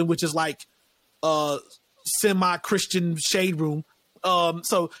posts something, which is like semi-Christian Shade Room.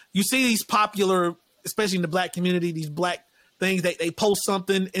 So you see these popular, especially in the black community, these black things, they post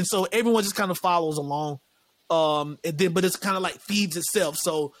something, and so everyone just kind of follows along. And then, but it's kind of like feeds itself.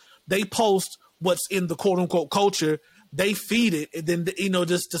 So they post what's in the quote unquote culture, they feed it, and then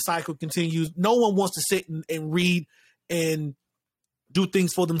just the cycle continues. No one wants to sit and read and do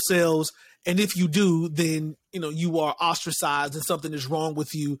things for themselves. And if you do, then you are ostracized and something is wrong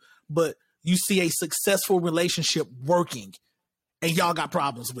with you. But you see a successful relationship working, and y'all got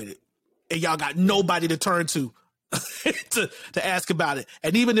problems with it, and y'all got nobody to turn to to ask about it.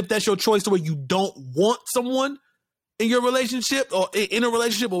 And even if that's your choice, to where you don't want someone in your relationship or in a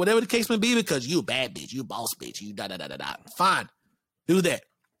relationship or whatever the case may be, because you a bad bitch, you a boss bitch, you da-da-da-da-da. Fine, do that.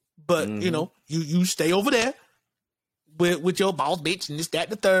 But, you stay over there with your boss bitch and this, that,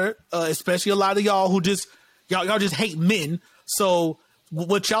 and the third, especially a lot of y'all who y'all just hate men. So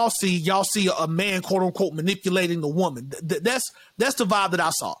what y'all see a man, quote unquote, manipulating a woman. That's the vibe that I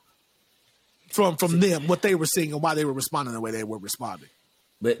saw from them, what they were seeing and why they were responding the way they were responding.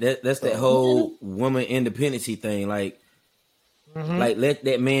 But that's that whole woman independency thing. Like, like let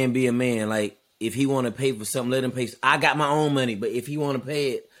that man be a man. Like, if he want to pay for something, let him pay. I got my own money, but if he want to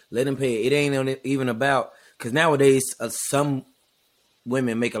pay it, let him pay it. It ain't even about, because nowadays some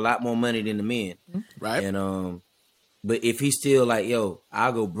women make a lot more money than the men, right? And but if he's still like, yo,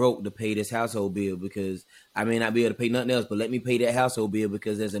 I'll go broke to pay this household bill because I may not be able to pay nothing else, but let me pay that household bill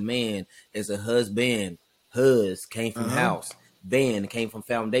because as a man, as a husband, hus came from house, band came from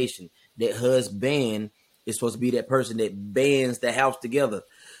foundation. That husband is supposed to be that person that bands the house together.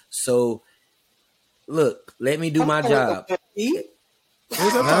 So, look, let me do my job.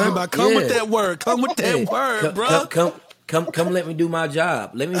 What's I'm talking about? Come with that word. Come with that word, bro. Come, let me do my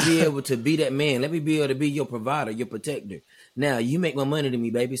job. Let me be able to be that man. Let me be able to be your provider, your protector. Now, you make more money than me,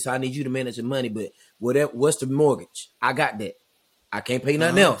 baby, so I need you to manage your money. But what's the mortgage? I got that. I can't pay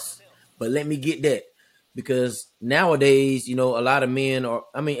nothing else. But let me get that. Because nowadays, a lot of men are,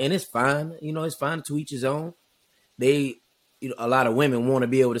 and it's fine. It's fine to each his own. A lot of women want to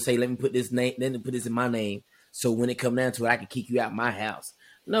be able to say, let me put this in my name. So when it come down to it, I can kick you out my house.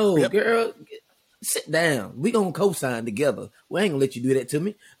 No, girl, sit down. We gonna co-sign together. We ain't gonna let you do that to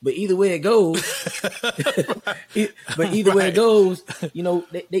me. But either way it goes, way it goes,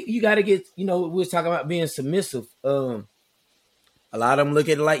 you gotta get. We was talking about being submissive. A lot of them look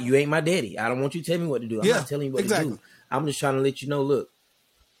at it like, you ain't my daddy. I don't want you to tell me what to do. I'm not telling you what to do. I'm just trying to let you know. Look,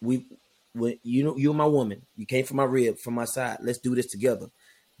 you're my woman. You came from my rib, from my side. Let's do this together.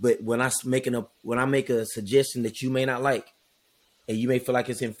 But when I make a suggestion that you may not like, and you may feel like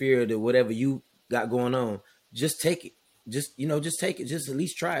it's inferior to whatever you got going on, just take it. Just take it. Just at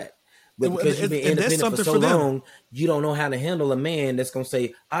least try it. But because you've been independent for so long, you don't know how to handle a man that's gonna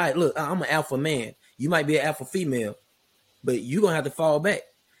say, "All right, look, I'm an alpha man. You might be an alpha female, but you're gonna have to fall back."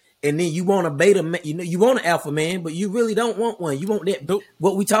 And then you want a beta man, you want an alpha man, but you really don't want one. You want that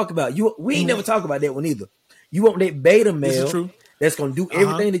what we talk about. We ain't never talk about that one either. You want that beta male that's gonna do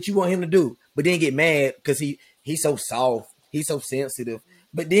everything that you want him to do, but then get mad because he's so soft, he's so sensitive.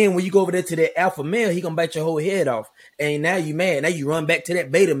 But then when you go over there to that alpha male, he gonna bite your whole head off. And now you mad. Now you run back to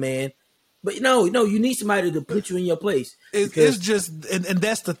that beta man. But no, you need somebody to put you in your place. It's just, and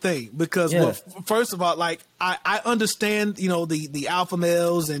that's the thing. Because well, first of all, like I understand, the alpha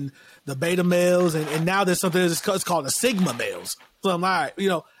males and the beta males, and now there's something it's called the sigma males. So I'm all right,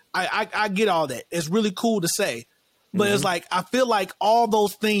 I get all that. It's really cool to say. But it's like I feel like all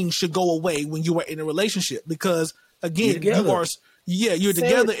those things should go away when you are in a relationship because again, you're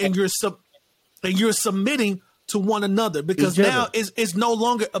together and you're submitting to one another because now it's no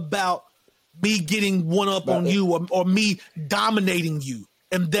longer about me getting one up on you or me dominating you,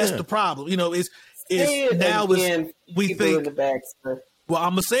 and that's the problem. We think. Well,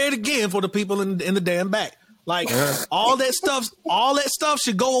 I'm gonna say it again for the people in the damn back. Like all that stuff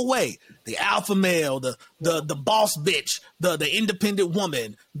should go away. The alpha male, the boss bitch, the independent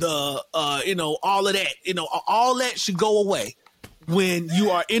woman, all of that, all that should go away when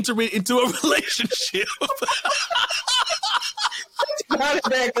you are entering into a relationship. Bonnet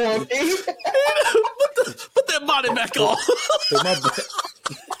back on, put that bonnet back on.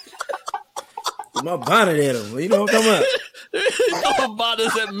 Put my bonnet at him. You know what I'm talking about? No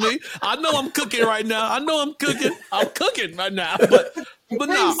bonnets at me. I know I'm cooking right now. I'm cooking right now. But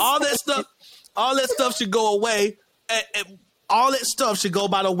no, all that stuff should go away. And all that stuff should go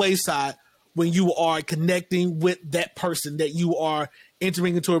by the wayside when you are connecting with that person that you are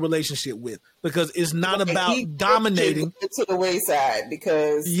entering into a relationship with, because it's not about dominating. To the wayside,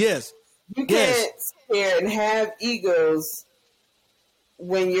 because you can't sit there and have egos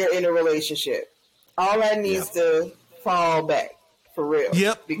when you're in a relationship. All that needs to fall back for real.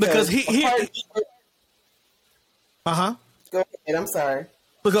 Yep, because he Go ahead. I'm sorry.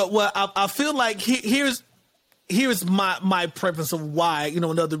 Because I feel like here's my preference of why,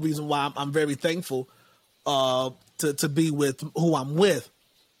 another reason why I'm very thankful to be with who I'm with,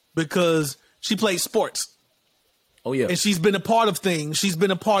 because she plays sports. Oh yeah. And she's been a part of things. She's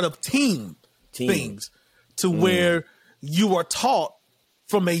been a part of team. Things to where you are taught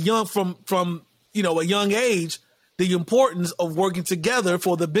from a young age the importance of working together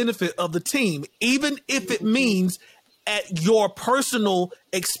for the benefit of the team, even if it means at your personal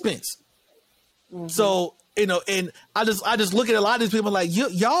expense. So, and I just look at a lot of these people like,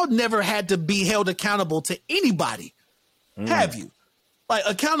 y'all never had to be held accountable to anybody. Have you? Like,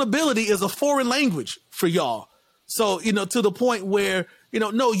 accountability is a foreign language for y'all. So, to the point where,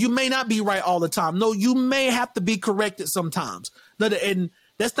 no, you may not be right all the time. No, you may have to be corrected sometimes. And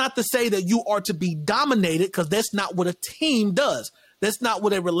that's not to say that you are to be dominated, because that's not what a team does. That's not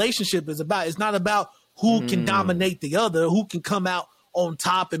what a relationship is about. It's not about who can dominate the other, who can come out on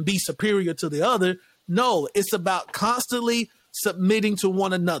top and be superior to the other. No, it's about constantly submitting to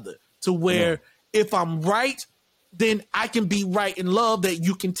one another, to where if I'm right, then I can be right in love, that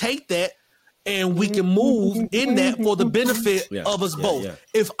you can take that and we can move in that for the benefit of us both.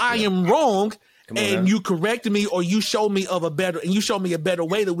 If I am wrong and you correct me, or you show me a better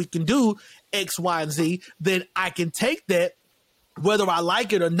way that we can do X, Y, and Z, then I can take that whether I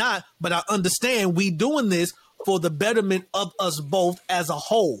like it or not, but I understand we doing this for the betterment of us both as a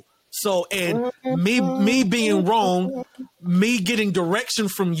whole. So, and me being wrong, me getting direction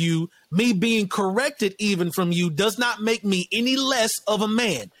from you, me being corrected even from you, does not make me any less of a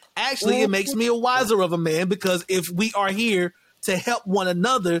man. Actually, it makes me a wiser of a man, because if we are here to help one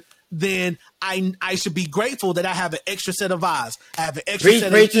another, then I should be grateful that I have an extra set of eyes. I have an extra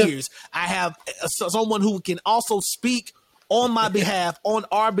set of ears. I have someone who can also speak on my behalf, on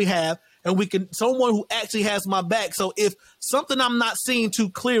our behalf, and someone who actually has my back. So if something I'm not seeing too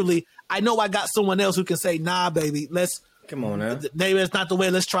clearly, I know I got someone else who can say, nah, baby, come on now. Maybe that's not the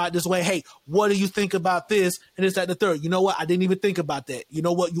way. Let's try it this way. Hey, what do you think about this? And it's at the third. You know what? I didn't even think about that. You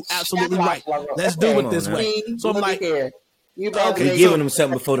know what? You absolutely right. Let's do it this way. So I'm like, you're giving them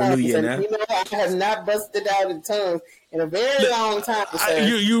something before the new year now. I have not busted out in tongues in a very long time.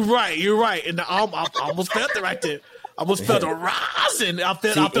 You're right. And I almost felt it right there. I almost felt a rise, and I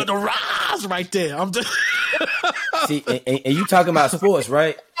felt the rise right there. I'm just see, and you talking about sports,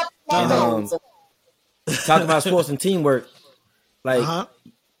 right? And, talking about sports and teamwork, like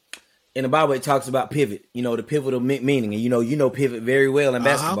in the Bible, it talks about pivot. The pivotal meaning, and you know pivot very well in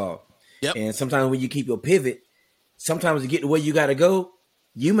basketball. Yep. And sometimes when you keep your pivot, sometimes to get to where you got to go,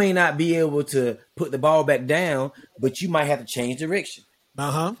 you may not be able to put the ball back down, but you might have to change direction.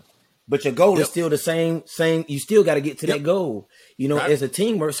 But your goal is still the same. You still got to get to that goal. As a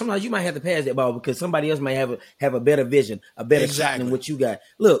teamwork, sometimes you might have to pass that ball because somebody else might have a better vision, a better shot than what you got.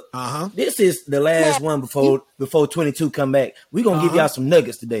 Look, this is the last one before 22 come back. We're gonna give y'all some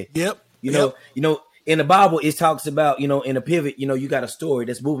nuggets today. Yep. You know, in the Bible, it talks about, in a pivot, you got a story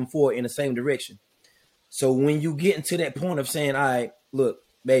that's moving forward in the same direction. So when you get into that point of saying, all right, look,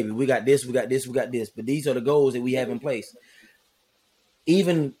 baby, we got this, we got this, we got this, but these are the goals that we have in place.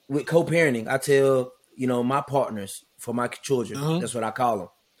 Even with co-parenting, I tell, my partners for my children, that's what I call them.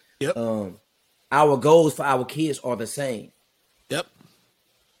 Yep. Our goals for our kids are the same. Yep.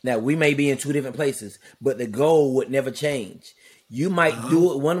 Now, we may be in two different places, but the goal would never change. You might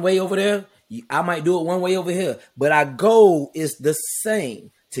do it one way over there. I might do it one way over here. But our goal is the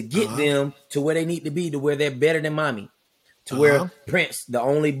same, to get them to where they need to be, to where they're better than mommy. To where Prince, the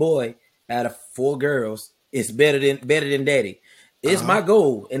only boy out of 4 girls, is better than daddy. It's my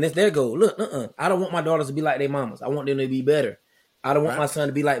goal, and it's their goal. Look, I don't want my daughters to be like their mamas. I want them to be better. I don't want my son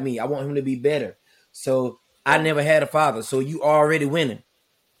to be like me. I want him to be better. So I never had a father, so you already winning.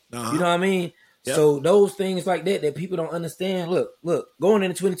 You know what I mean? Yep. So those things like that people don't understand. Look, going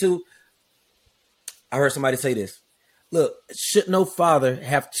into 22, I heard somebody say this. Look, should no father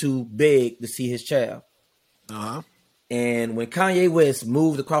have to beg to see his child? And when Kanye West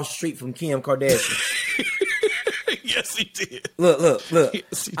moved across the street from Kim Kardashian, yes, he did. Look.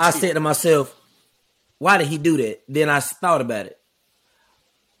 Yes, he I did. said to myself, why did he do that? Then I thought about it.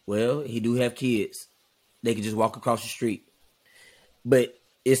 Well, he do have kids. They can just walk across the street. But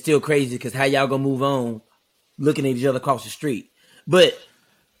it's still crazy because how y'all gonna move on looking at each other across the street? But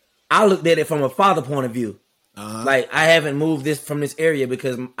I looked at it from a father point of view. Like, I haven't moved from this area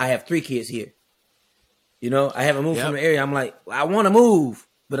because I have 3 kids here. I haven't moved from the area. I'm like, I want to move,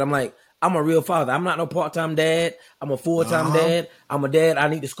 but I'm like, I'm a real father. I'm not no part-time dad. I'm a full-time dad. I'm a dad. I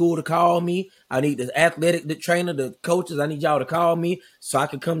need the school to call me. I need the athletic trainer, the coaches. I need y'all to call me so I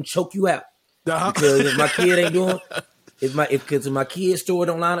can come choke you out. Because if my kid ain't doing, if my kid's store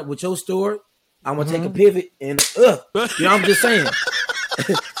don't line up with your store, I'm gonna take a pivot and I'm just saying.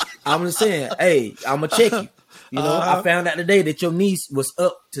 I'm just saying, hey, I'm gonna check you. I found out today that your niece was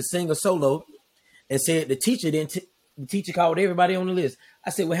up to sing a solo and said the teacher the teacher called everybody on the list. I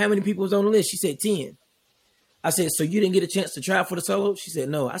said, well, how many people was on the list? She said 10. I said, so you didn't get a chance to try out for the solo? She said,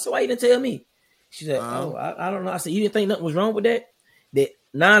 no. I said, why you didn't tell me? She said, I don't know. I said, you didn't think nothing was wrong with that? That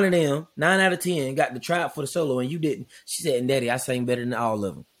 9 of them, 9 out of 10 got the try out for the solo and you didn't. She said, and daddy, I sang better than all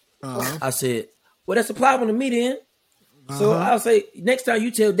of them. I said, well, that's a problem to me then. So I'll say, next time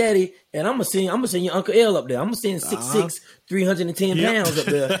you tell daddy, and I'm gonna send your Uncle L up there. I'm gonna send 6'6", 310 pounds up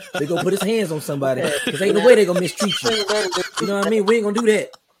there. They gonna put his hands on somebody. Because ain't no way they gonna mistreat you. You know what I mean? We ain't gonna do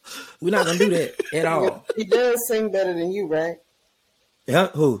that. We're not gonna do that at all. He does sing better than you, right? Yeah,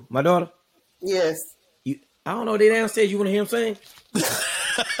 who? My daughter? Yes. I don't know. They downstairs. You want to hear him sing? Come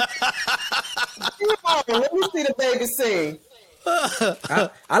on, let me see the baby sing.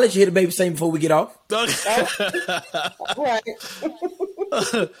 I'll let you hear the baby sing before we get off. Right.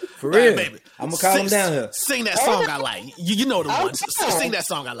 For real, baby. I'm gonna call him down here. Sing that song I like. You know the one. Sing that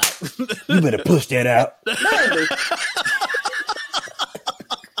song I like. You better push that out. Baby.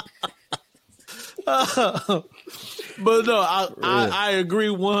 But no, I agree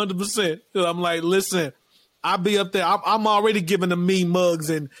 100%. I'm like, listen, I be up there. I'm already giving them mean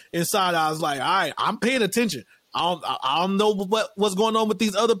mugs, and inside I was like, all right, I'm paying attention. I don't know what's going on with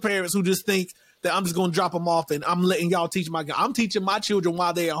these other parents who just think that I'm just going to drop them off and I'm letting y'all teach I'm teaching my children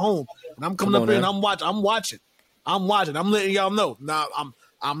while they're at home, and I'm coming up here and I'm watching. I'm letting y'all know. Now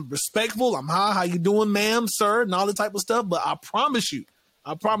I'm respectful. I'm how you doing, ma'am, sir, and all that type of stuff. But I promise you,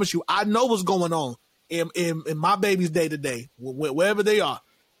 I know what's going on in my baby's day to day, wherever they are.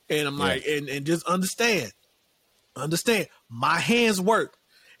 And I'm like, and just understand, my hands work.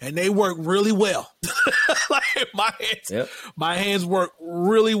 And they work really well. Like my hands work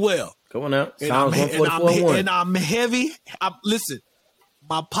really well. Come on now. Sounds 144. And I'm heavy. Listen,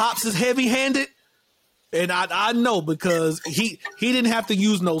 my pops is heavy handed. And I know because he didn't have to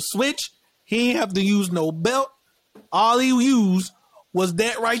use no switch. He didn't have to use no belt. All he used was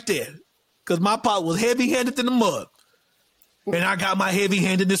that right there. Because my pop was heavy handed in the mud. And I got my heavy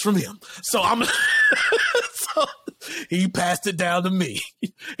handedness from him. So so he passed it down to me.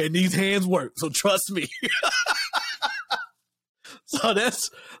 And these hands work. So trust me. So that's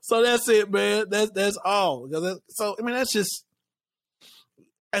it, man. That's all. So I mean, that's just,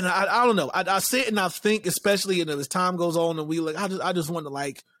 and I don't know. I sit and I think, especially as time goes on, and we like, I just want to,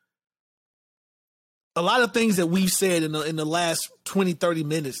 like, a lot of things that we've said in the last 20, 30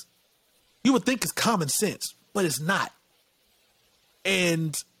 minutes, you would think is common sense, but it's not.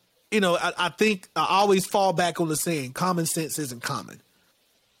 And I think I always fall back on the saying, common sense isn't common.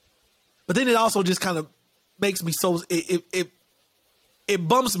 But then it also just kind of makes me so, it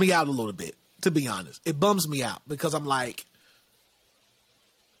bums me out a little bit, to be honest. It bums me out because I'm like,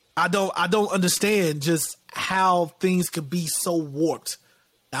 I don't understand just how things could be so warped.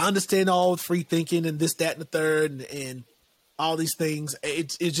 I understand all free thinking and this, that, and the third, and all these things.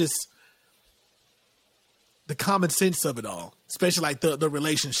 It's just the common sense of it all, especially like the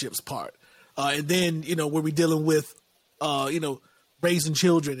relationships part. And then, when we're dealing with, raising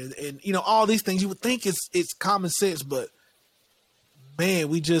children and all these things, you would think it's common sense, but man,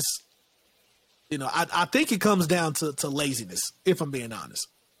 we just, I think it comes down to laziness, if I'm being honest.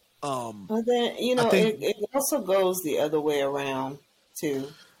 But then, it also goes the other way around too,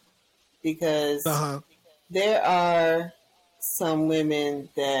 because there are some women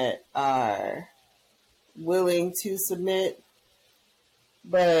that are willing to submit,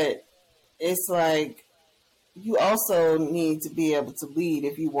 but it's like you also need to be able to lead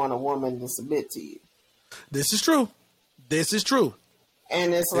if you want a woman to submit to you. This is true.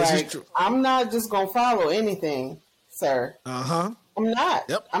 And it's like, I'm not just going to follow anything, sir. I'm not.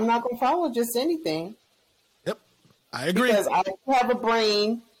 Yep. I'm not going to follow just anything. Yep. I agree. Because I have a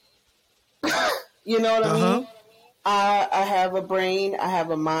brain. You know what I mean? I have a brain. I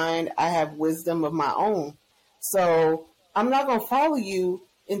have a mind. I have wisdom of my own. So I'm not going to follow you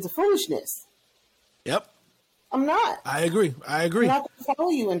into foolishness. Yep. I'm not. I agree. I'm not going to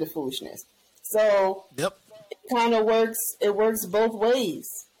follow you into foolishness. So yep. It kind of works. It works both ways.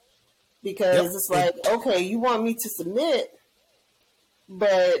 Because it's like, okay, you want me to submit,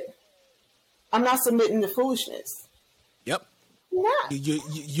 but I'm not submitting to foolishness. Yep. I'm not.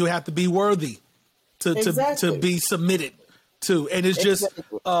 You have to be worthy to be submitted to, and it's just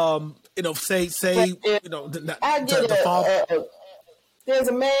say I get there's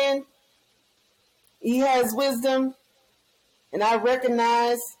a man, he has wisdom, and I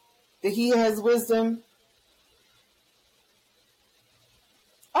recognize that he has wisdom.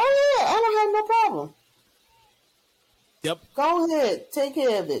 Oh yeah, I don't have no problem. Yep. Go ahead, take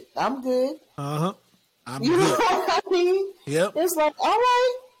care of it. I'm good. I'm you good. know what I mean? Yep. It's like, all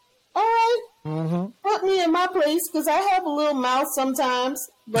right. Put me in my place, because I have a little mouth sometimes,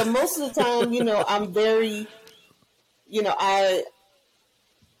 but most of the time, I'm very,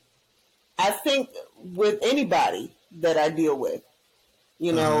 I think with anybody that I deal with,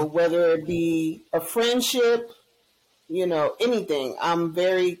 whether it be a friendship, anything, I'm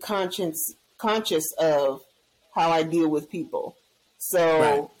very conscious of how I deal with people.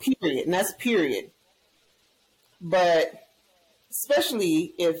 So, period. And that's period. But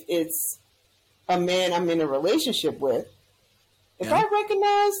especially if it's a man I'm in a relationship with, if I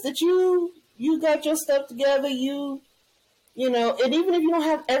recognize that you got your stuff together, and even if you don't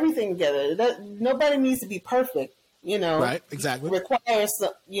have everything together, that nobody needs to be perfect, Right, exactly. Requires,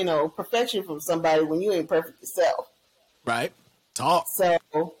 perfection from somebody when you ain't perfect yourself. Right. Talk. So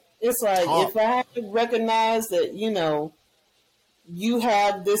it's like, if I recognize that, you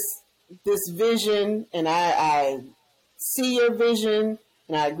have this vision, and I see your vision,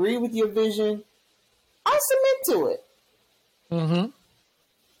 and I agree with your vision, I submit to it.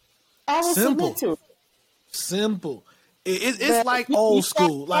 I will submit to it. Simple. It's like old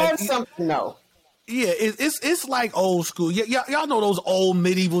school. Like something, no. Yeah, it's like old school. Y'all know those old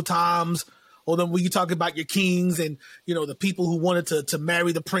medieval times, or then when you talk about your kings and the people who wanted to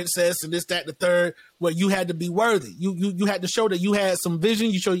marry the princess and this, that, and the third, where you had to be worthy. You had to show that you had some vision.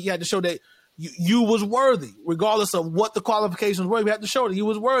 You had to show that you was worthy, regardless of what the qualifications were. You had to show that you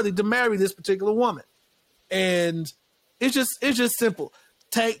was worthy to marry this particular woman. And it's just simple.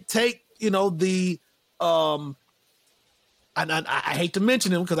 Take the and I hate to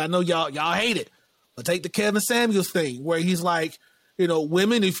mention him because I know y'all hate it, but take the Kevin Samuels thing where he's like,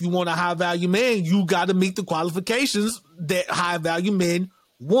 women, if you want a high value man, you got to meet the qualifications that high value men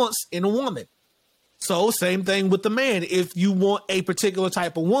wants in a woman. So same thing with the man. If you want a particular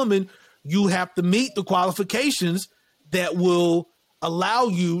type of woman, you have to meet the qualifications that will allow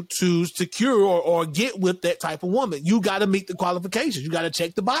you to secure or get with that type of woman. You got to meet the qualifications. You got to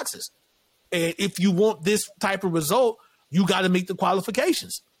check the boxes. And if you want this type of result, you got to meet the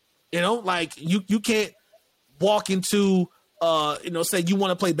qualifications. Like you can't walk into, say you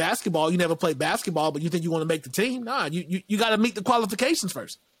want to play basketball. You never played basketball, but you think you want to make the team. Nah, you got to meet the qualifications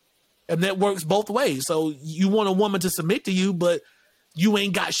first. And that works both ways. So you want a woman to submit to you, but you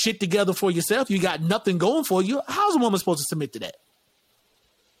ain't got shit together for yourself. You got nothing going for you. How's a woman supposed to submit to that?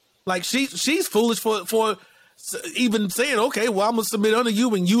 Like she's foolish for even saying, okay, well, I'm gonna submit under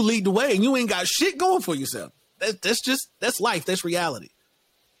you and you lead the way, and you ain't got shit going for yourself. That's life. That's reality.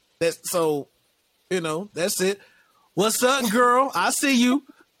 That's it. What's up, girl? I see you.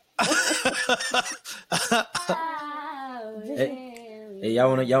 Hey,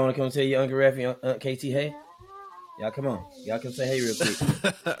 y'all wanna come tell your Uncle Raffy and Aunt KT hey? Y'all come on. Y'all can say hey real quick.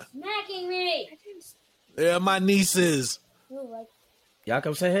 Smacking me. They're my nieces. Y'all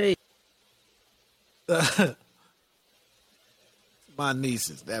come say hey. My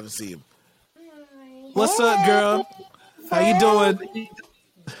nieces. Never see them. What's up, girl? How you doing? Hey,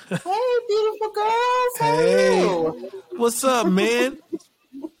 beautiful girls. How Hey. are you? What's up, man?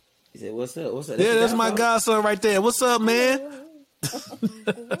 He said, "What's up? What's up?" Yeah, that's my godson right there. What's up, man?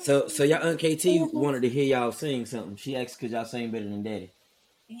 So y'all Aunt KT wanted to hear y'all sing something. She asked, "Could y'all sing better than Daddy?"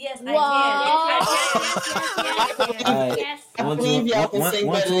 Yes, I One, two, believe y'all can one, sing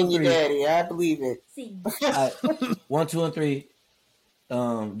one, better two, than and your three. daddy. I believe it. All right. 1, 2, and 3.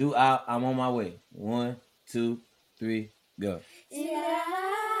 Do I'm on my way. 1, 2, 3, go. Yeah.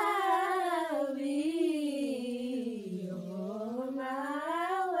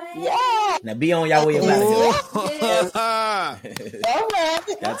 Now be on y'all way up out of here. Yes. that All right.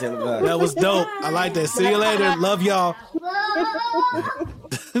 Y'all tell them about it. was dope. I like that. See you later. Love y'all.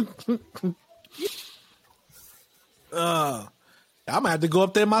 I'm gonna have to go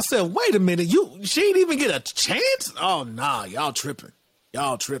up there myself. Wait a minute, she didn't even get a chance? Oh nah, y'all tripping.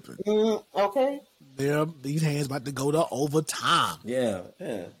 Okay. Yeah, these hands about to go to overtime. Yeah.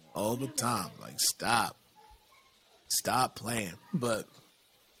 Overtime. Like stop playing. But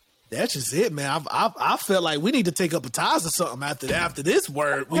that's just it, man. I felt like we need to take up a ties or something after this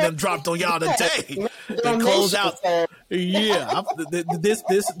word we done dropped on y'all today. And close out. Yeah, this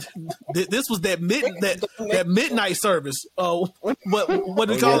was that midnight service. What do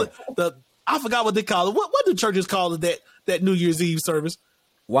they call it? I forgot what they call it. What do churches call it? That New Year's Eve service?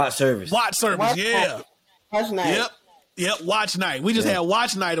 Watch service. Watch service. Watch Yeah. Watch night. Yep. Watch night. We just had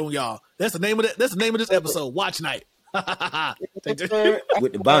watch night on y'all. That's the name of this episode. Watch night.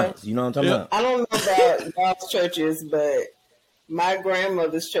 With the bonds. You know what I'm talking about? I don't know about y'all's churches, but my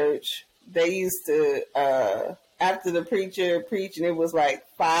grandmother's church, they used to, after the preacher preached and it was like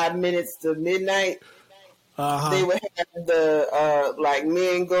 5 minutes to midnight, they would have the, like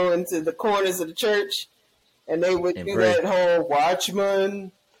men go into the corners of the church and they would do pray. that whole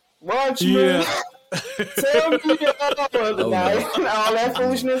watchman. Yeah. Tell me the hour of the night. All that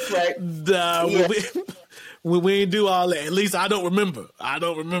foolishness, right? Nah, Yeah. we ain't do all that. At least I don't remember.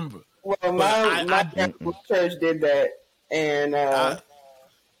 Well, But my grandma's church did that, and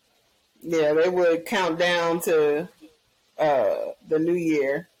yeah, they would count down to the new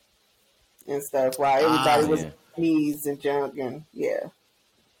year and stuff while everybody was on knees and junk, and yeah.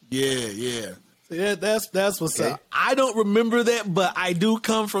 Yeah, that's what's up. I don't remember that, but I do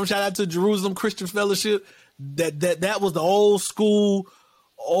come from, shout out to Jerusalem Christian Fellowship. That was the old school,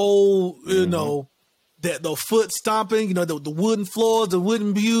 you know, that the foot stomping, you know, the wooden floors, the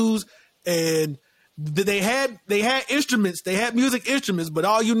wooden pews, and they had instruments, they had music instruments, but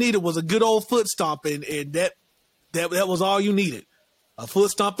all you needed was a good old foot stomping, and that was all you needed, a foot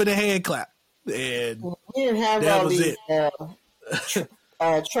stomp and a hand clap, and we didn't have that all was these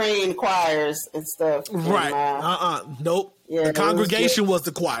trained choirs and stuff. Right? Nope. Yeah, the congregation was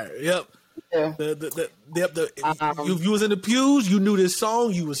the choir. Yep. Yeah. If you was in the pews, you knew this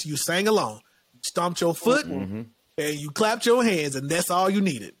song. You sang along, stomped your foot, and you clapped your hands, and that's all you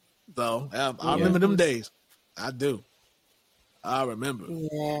needed. So I remember them days. I do. I remember.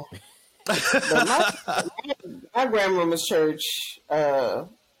 Yeah. But my grandmama's church,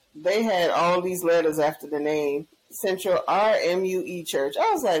 they had all these letters after the name. Central RMUE Church.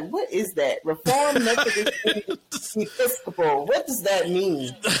 I was like, what is that? Reformed Methodist Episcopal. What does that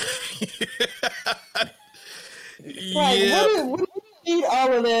mean? Like, what do you need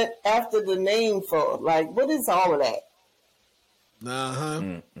all of that after the name for? Like, what is all of that?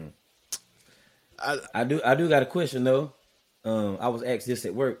 I do got a question though. I was asked this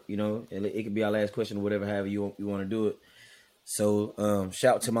at work, you know, and it could be our last question or whatever, however you want to do it. So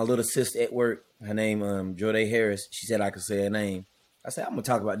shout out to my little sister at work. Her name Jordan Harris. She said I could say her name. I said I'm gonna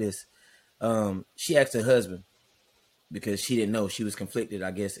talk about this. She asked her husband because she didn't know. She was conflicted, I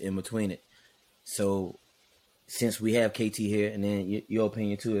guess, in between it. So since we have KT here, and then your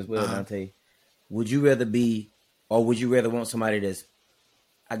opinion too as well, Dante, would you rather be, or would you rather want somebody that's,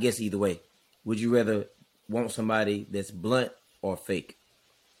 I guess either way, would you rather want somebody that's blunt or fake?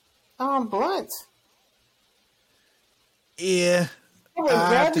 Blunt. Yeah. I would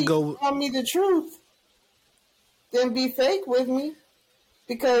rather you tell me the truth than be fake with me.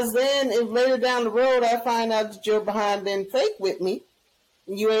 Because then if later down the road I find out that you're behind being fake with me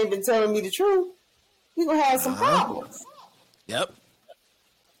and you ain't been telling me the truth, you're going to have some problems. Yep.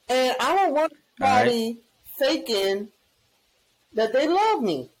 And I don't want anybody faking that they love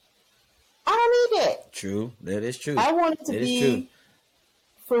me. I don't need that. True. That is true. I want it to be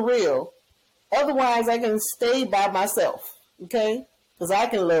for real. Otherwise, I can stay by myself. Okay, because I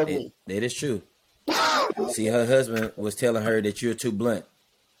can love me. That is true. See, her husband was telling her that you're too blunt,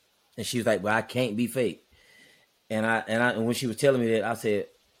 and she was like, "Well, I can't be fake." And when she was telling me that, I said,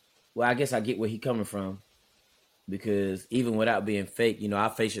 "Well, I guess I get where he coming from, because even without being fake, you know, our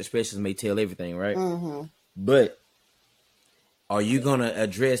facial expressions may tell everything, right? Mm-hmm. But are you gonna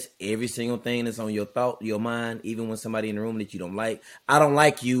address every single thing that's on your mind, even when somebody in the room that you don't like? I don't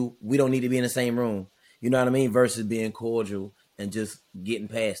like you. We don't need to be in the same room. You know what I mean? Versus being cordial and just getting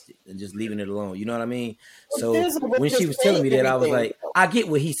past it and just leaving it alone. You know what I mean? So when she was telling me that, I was like, I get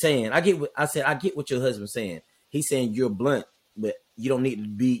what he's saying. I get what your husband's saying. He's saying you're blunt, but you don't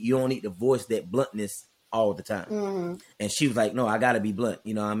need to voice that bluntness all the time. Mm-hmm. And she was like, no, I gotta be blunt.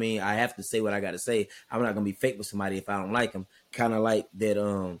 You know what I mean? I have to say what I gotta say. I'm not gonna be fake with somebody if I don't like them. Kind of like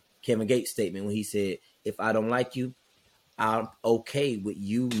that Kevin Gates statement when he said, if I don't like you, I'm okay with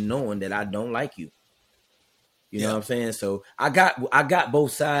you knowing that I don't like you. You know what I'm saying? So I got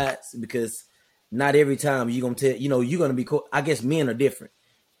both sides, because not every time you're gonna tell, you're gonna be cool. I guess men are different.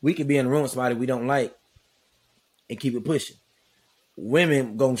 We could be in a room with somebody we don't like and keep it pushing.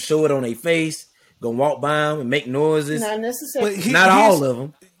 Women gonna show it on their face, gonna walk by them and make noises. Not necessarily. Not all of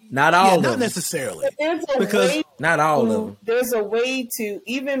them. Not all of them. Not necessarily. Because not all of them. There's a way to,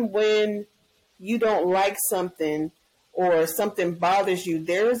 even when you don't like something or something bothers you,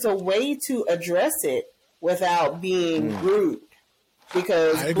 there's a way to address it without being rude.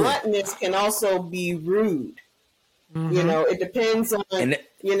 Because bluntness can also be rude. Mm-hmm. It depends on,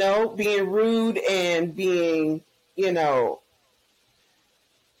 being rude and being,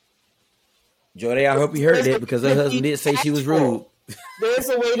 Jordy, I hope you heard that, because her husband did say she was rude. There's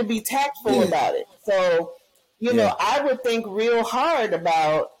a way to be tactful about it. So, I would think real hard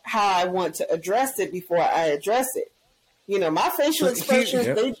about how I want to address it before I address it. My facial expressions,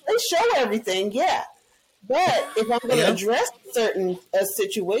 they show everything, But if I'm going to address a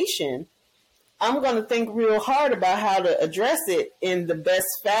situation, I'm going to think real hard about how to address it in the best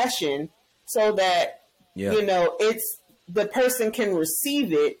fashion so that, it's the person can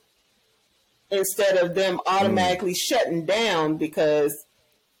receive it instead of them automatically shutting down because,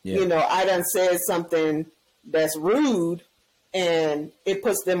 I done said something that's rude and it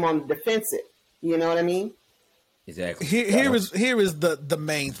puts them on the defensive. You know what I mean? Exactly. Here is the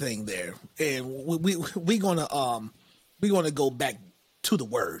main thing there, and we're gonna go back to the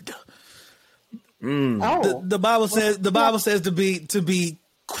word. The Bible says to be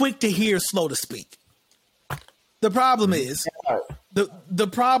quick to hear, slow to speak. The problem is the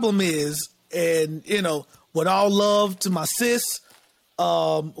problem is, and with all love to my sis,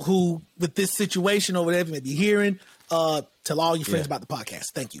 who with this situation over there may be hearing, tell all your friends about the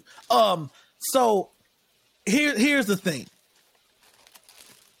podcast. Thank you. So. Here's the thing.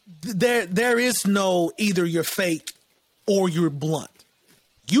 There is no either you're fake or you're blunt.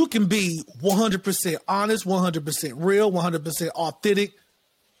 You can be 100% honest, 100% real, 100% authentic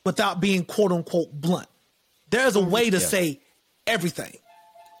without being quote unquote blunt. There's a way to say everything.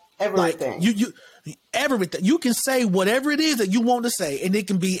 Everything. Like you everything. You can say whatever it is that you want to say, and it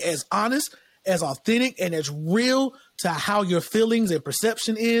can be as honest, as authentic, and as real to how your feelings and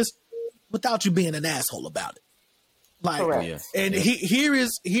perception is, without you being an asshole about it. Here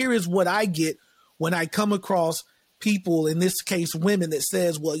is what I get when I come across people, in this case women, that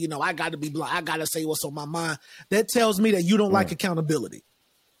says, well, I got to be blunt. I got to say what's on my mind. That tells me that you don't like accountability.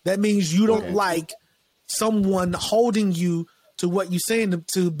 That means you don't like someone holding you to what you're saying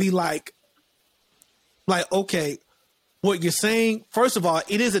to be like, okay, what you're saying, first of all,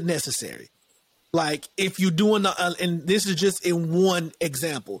 it isn't necessary. Like if you're doing, and this is just in one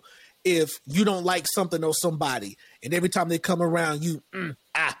example, if you don't like something or somebody, and every time they come around, you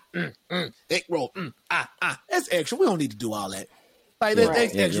egg roll, that's extra. We don't need to do all that. Like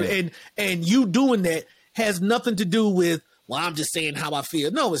that's extra, and you doing that has nothing to do with, well, I'm just saying how I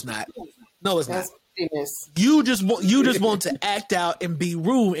feel. No, it's not. No, it's not. You just want to act out and be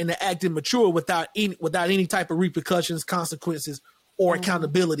rude and to act immature without any type of repercussions, consequences, or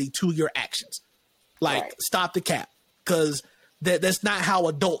accountability to your actions. Stop the cap, because that's not how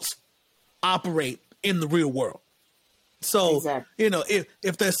adults operate in the real world. So,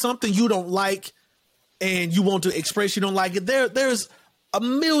 if there's something you don't like and you want to express you don't like it, there's a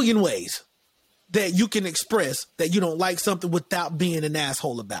million ways that you can express that you don't like something without being an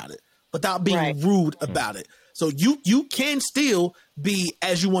asshole about it, without being rude about it. So you can still be,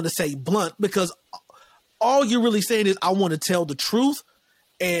 as you want to say, blunt, because all you're really saying is, I want to tell the truth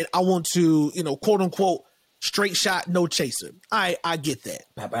and I want to, quote unquote, straight shot, no chaser. I get that.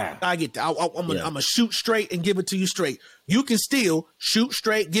 Bye-bye. I get that. I'm gonna shoot straight and give it to you straight. You can still shoot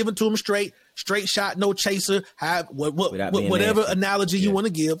straight, give it to them straight, straight shot, no chaser, Without being whatever nasty. analogy you Yeah. want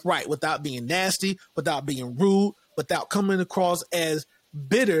to give, right? Without being nasty, without being rude, without coming across as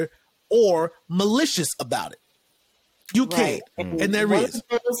bitter or malicious about it. You Right. can, and there one is. of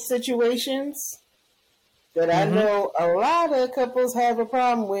those situations that I know a lot of couples have a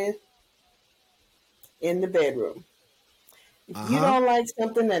problem with in the bedroom. If you don't like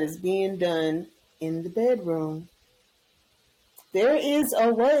something that is being done in the bedroom, there is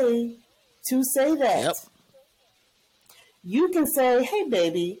a way to say that. Yep. You can say, hey,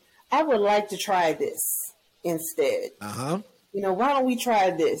 baby, I would like to try this instead. You know, why don't we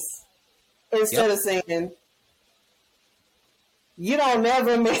try this? Instead of saying, you don't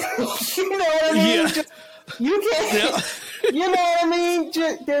never make, you know what I mean? Yeah. Just- you can't, you know what I mean?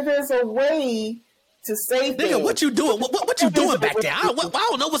 There's a way to say things. Nigga, what you doing? What you doing back there? I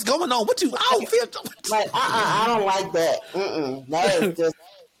don't know what's going on. I don't feel. Like, I don't like that. That is just,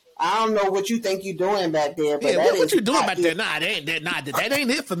 I don't know what you think you're doing back there, but Yeah, that what is you doing not back it. there? Nah, that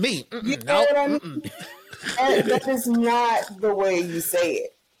ain't it for me. You know what I mean? That is not the way you say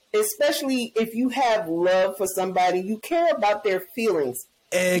it. Especially if you have love for somebody, you care about their feelings.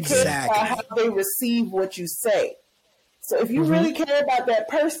 You care about Exactly. how they receive what you say. So if you really care about that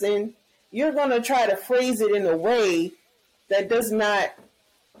person, you're going to try to phrase it in a way that does not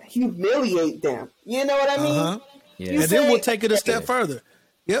humiliate them. You know what I mean? Yeah. You And then we'll say- take it a step further.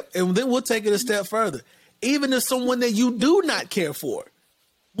 Yep. And then we'll take it a step further. Even if someone that you do not care for,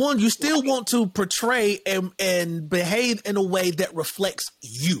 one, you still want to portray and behave in a way that reflects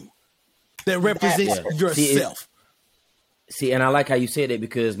you, that represents Yeah. yourself. See, and I like how you said that,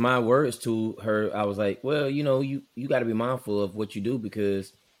 because my words to her, I was like, well, you know, you got to be mindful of what you do,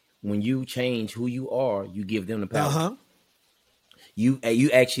 because when you change who you are, you give them the power. You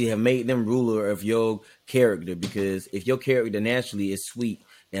actually have made them ruler of your character, because if your character naturally is sweet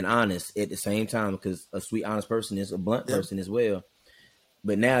and honest at the same time, because a sweet, honest person is a blunt person as well.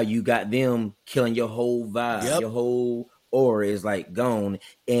 But now you got them killing your whole vibe, your whole aura is like gone,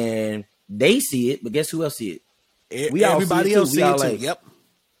 and they see it. But guess who else see it? Everybody else see it too. Like, Yep.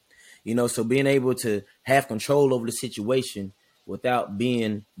 you know, so being able to have control over the situation without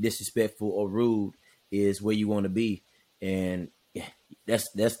being disrespectful or rude is where you want to be, and that's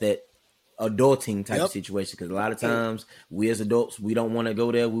that adulting type of situation. Because a lot of times we as adults, we don't want to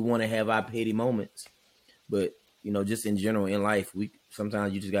go there. We want to have our petty moments, but you know, just in general in life, we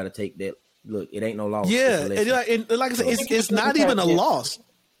sometimes you just got to take that. Look, it ain't no loss. Yeah, It's a lesson. and like I said, it's not even a loss.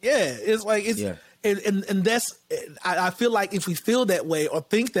 Yeah, it's like it's Yeah. and that's I feel like if we feel that way or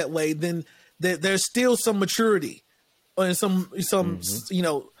think that way, then there's still some maturity or some you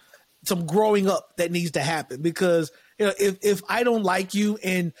know, some growing up that needs to happen. Because you know, if I don't like you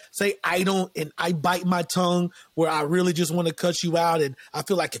and say I bite my tongue where I really just want to cut you out, and I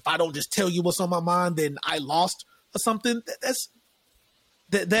feel like if I don't just tell you what's on my mind, then I lost or something.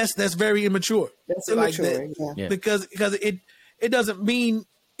 That's very immature. That's Like immature, that, yeah. because it doesn't mean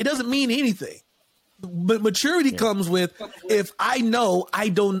anything. But maturity comes with if I know I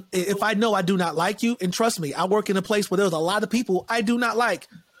do not like you, and trust me, I work in a place where there's a lot of people I do not like.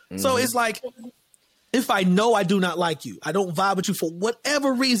 So it's like, if I know I do not like you, I don't vibe with you for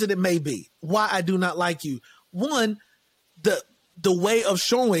whatever reason it may be, why I do not like you. One, the way of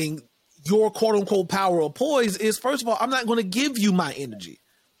showing your quote unquote power or poise is, first of all, I'm not going to give you my energy.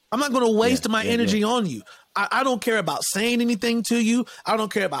 I'm not going to waste my energy on you. I don't care about saying anything to you. I don't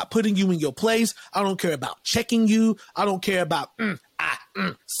care about putting you in your place. I don't care about checking you. I don't care about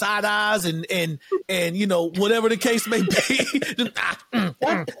side eyes and you know, whatever the case may be.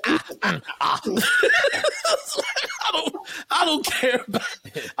 I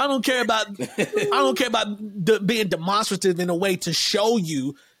don't care about being demonstrative in a way to show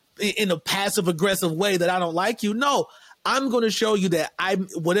you in a passive aggressive way that I don't like you. No, I'm going to show you that I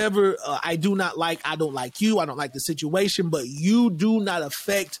do not like, I don't like you. I don't like the situation, but you do not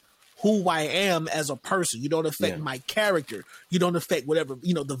affect who I am as a person. You don't affect my character. You don't affect whatever,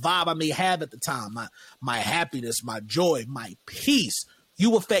 you know, the vibe I may have at the time, my happiness, my joy, my peace.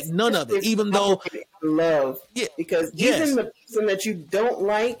 You affect none of it, even though love. Yeah, Because yes. even the person that you don't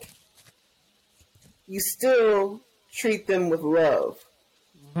like, you still treat them with love.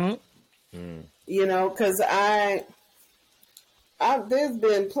 You know, because there's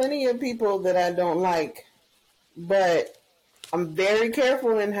been plenty of people that I don't like, but I'm very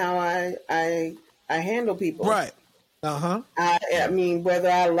careful in how I handle people. right. I mean, whether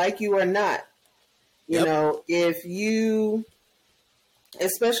I like you or not, you know, if you,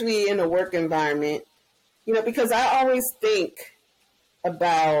 especially in a work environment, you know, because I always think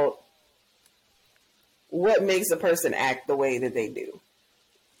about what makes a person act the way that they do.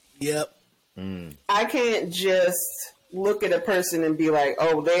 Yep. I can't just look at a person and be like,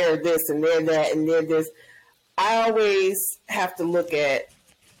 oh, they're this and they're that and they're this. I always have to look at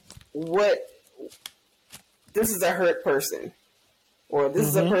what this is a hurt person, or this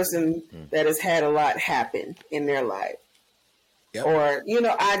is a person that has had a lot happen in their life. Yep. Or,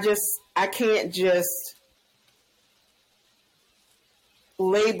 I can't just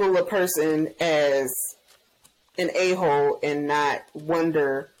label a person as an a-hole and not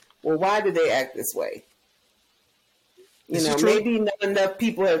wonder, well, why do they act this way? Maybe not enough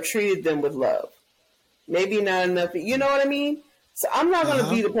people have treated them with love. Maybe not enough, you know what I mean? So I'm not going to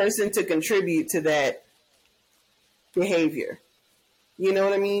be the person to contribute to that behavior. You know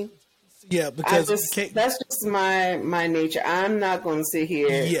what I mean? Yeah, because that's just my nature. I'm not going to sit here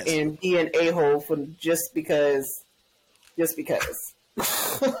and be an a-hole for just because. Just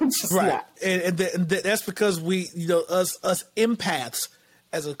right, not. And that's because we, us empaths,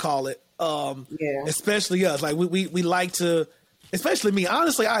 as I call it, especially us, like we like to, especially me.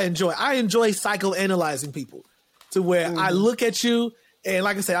 Honestly, I enjoy psychoanalyzing people to where I look at you and,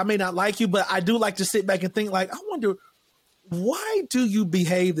 like I said, I may not like you, but I do like to sit back and think, like, I wonder, why do you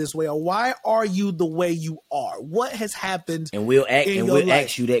behave this way, or why are you the way you are? What has happened? And we'll ask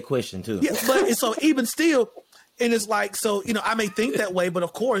you that question too. Yeah, but so even still. And it's like, so, I may think that way, but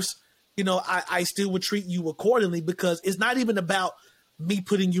of course, I still would treat you accordingly, because it's not even about me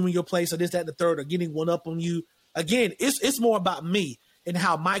putting you in your place or this, that, and the third, or getting one up on you. Again, it's more about me and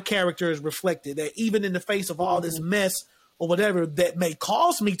how my character is reflected, that even in the face of all this mess or whatever that may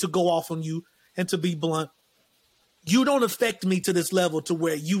cause me to go off on you, and to be blunt, you don't affect me to this level to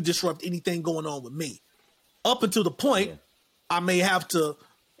where you disrupt anything going on with me. Up until the point I may have to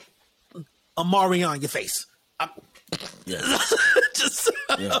Amari on your face. But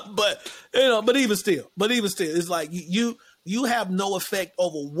even still, it's like you have no effect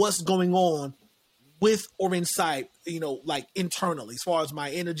over what's going on with or inside, like internally, as far as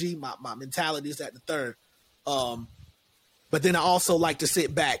my energy, my mentality is at the third. But then I also like to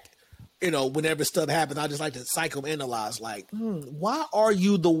sit back, whenever stuff happens, I just like to psychoanalyze, like, why are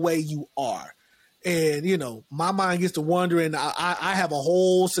you the way you are? And, my mind gets to wondering, I have a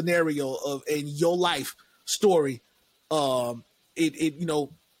whole scenario of in your life story,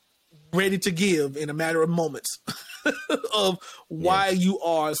 ready to give in a matter of moments of why you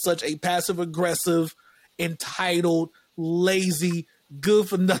are such a passive aggressive, entitled, lazy, good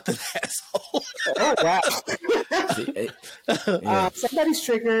for nothing asshole. Oh wow! Somebody's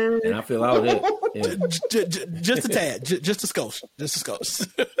triggered, and I feel out of it. Just a tad, just a skosh,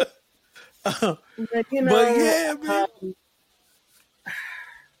 But yeah, man.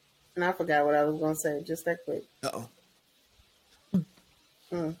 And I forgot what I was going to say. Just that quick.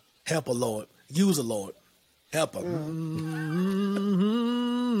 Help a Lord. Use a Lord. Help her. I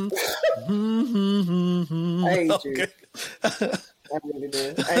hate you. I really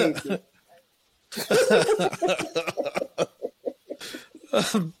do. I hate you.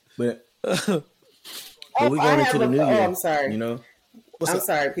 But we going into the new year. Oh, I'm sorry. What's I'm up?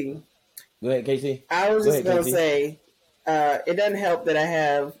 sorry, P. Go ahead, Casey. I was just going to KC. say, it doesn't help that I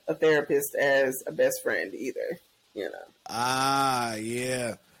have a therapist as a best friend either. Yeah.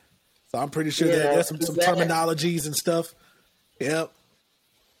 So I'm pretty sure that there's some terminologies and stuff. Yep.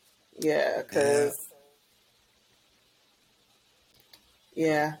 Yeah, because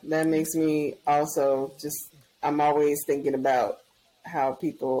that makes me also I'm always thinking about why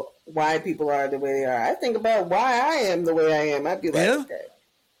people are the way they are. I think about why I am the way I am. I'd be like, okay.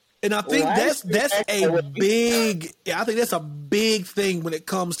 And I think that's a big, I think that's a big thing when it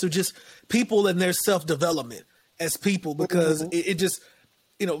comes to just people and their self-development as people, because it just,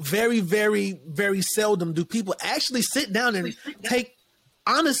 very, very, very seldom do people actually sit down and take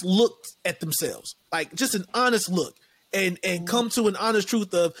honest looks at themselves, like just an honest look, and come to an honest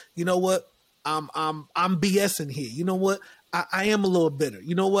truth of, you know what, I'm BSing here. You know what, I am a little bitter.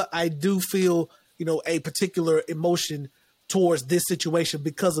 You know what, I do feel, a particular emotion towards this situation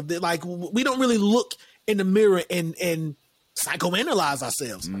because of it. Like, we don't really look in the mirror and psychoanalyze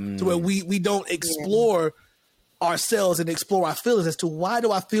ourselves to where we don't explore ourselves and explore our feelings as to why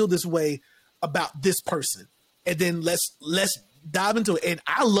do I feel this way about this person, and then let's dive into it. And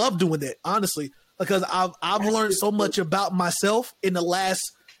I love doing that, honestly, because I've learned so much about myself in the last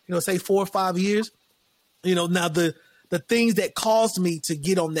say 4 or 5 years. Now the things that caused me to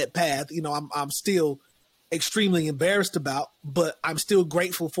get on that path, I'm still extremely embarrassed about, but I'm still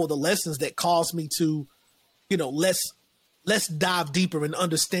grateful for the lessons that caused me to, let's dive deeper and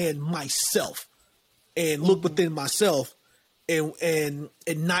understand myself and look within myself and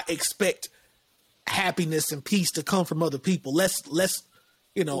not expect happiness and peace to come from other people. Let's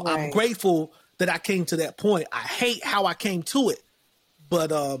You know, I'm Right. grateful that I came to that point. I hate how I came to it,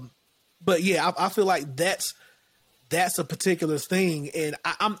 but yeah, I feel like that's a particular thing, and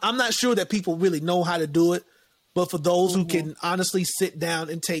I'm not sure that people really know how to do it. But for those who can honestly sit down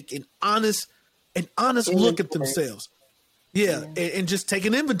and take an honest look at Inventory. themselves, and just take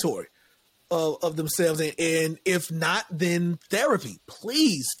an inventory of themselves, and if not, then therapy,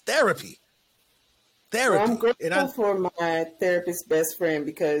 please, therapy. Well, I'm And grateful for my therapist's best friend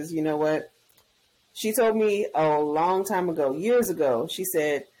because you know what? She told me a long time ago, years ago, she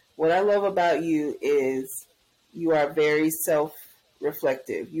said, what I love about you is you are very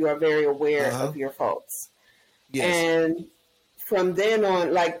self-reflective. You are very aware of your faults. yes, And from then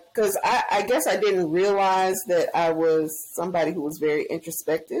on, like, because I guess I didn't realize that I was somebody who was very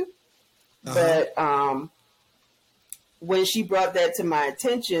introspective. But when she brought that to my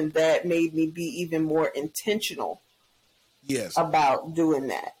attention, that made me be even more intentional yes, about doing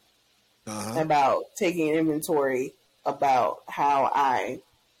that, about taking an inventory about how I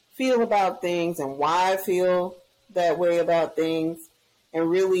feel about things and why I feel that way about things, and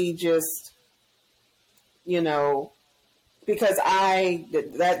really just, you know, because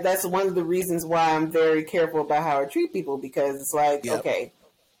that's one of the reasons why I'm very careful about how I treat people, because it's like, Yep. okay,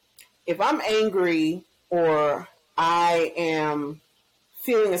 if I'm angry or I am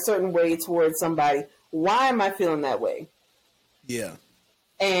feeling a certain way towards somebody, why am I feeling that way? yeah,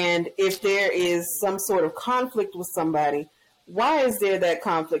 And if there is some sort of conflict with somebody, why is there that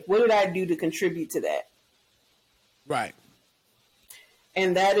conflict? What did I do to contribute to that? right,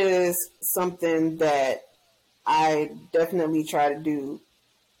 And that is something that I definitely try to do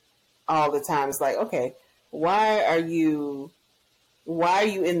all the time. It's like, okay, why are you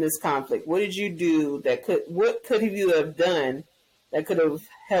in this conflict? What did you do what could you have done that could have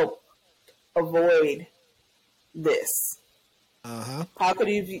helped avoid this? How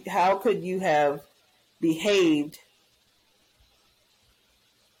could you have behaved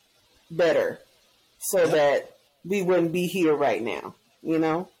better so that we wouldn't be here right now, you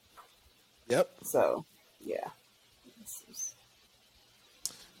know? yep. So, yeah.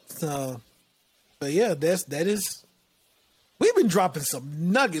 So, but yeah, that is. We've been dropping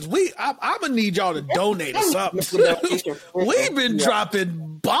some nuggets. I'm gonna need y'all to donate or something. We've been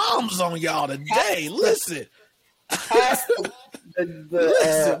dropping bombs on y'all today. Listen, Pass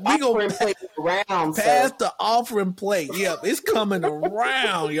Listen, we gonna offering plate around. pass So. the offering plate. Yep, it's coming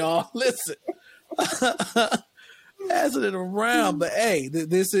around, y'all. Listen, passing it around. But hey,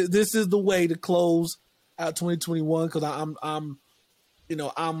 this is the way to close out 2021 because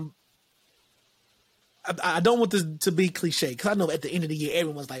I don't want this to be cliche because I know at the end of the year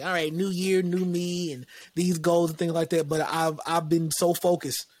everyone's like, all right, new year, new me, and these goals and things like that. But I've been so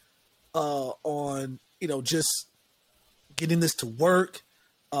focused on just getting this to work,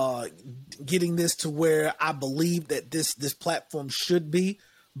 getting this to where I believe that this platform should be.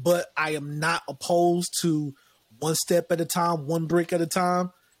 But I am not opposed to one step at a time, one brick at a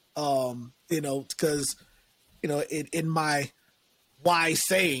time. Because in my wise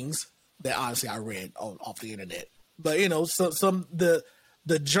sayings that honestly I read off the internet, but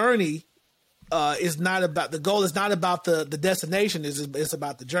the journey is not about the goal. Is not about the destination. It's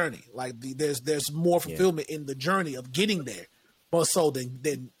about the journey. Like there's more fulfillment in the journey of getting there, more so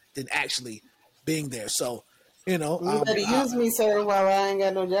than actually being there. So You better use me, sir, while I ain't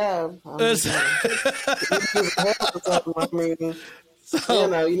got no job.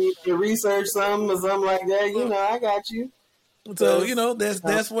 You need to research something or something like that. I got you. So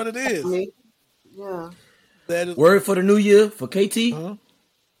that's what it is. Yeah. That is, Word for the new year for KT.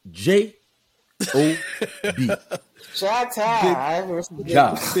 J-O-B. Shot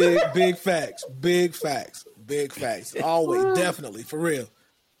Job. big facts. Always, definitely, for real,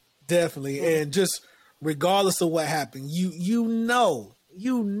 definitely, and just regardless of what happened, you know,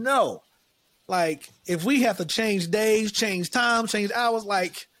 like if we have to change days, change time, change hours,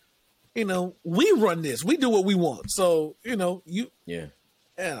 like we run this, we do what we want. So there's no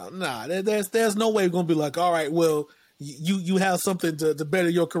way we're gonna be like, all right, well, you have something to better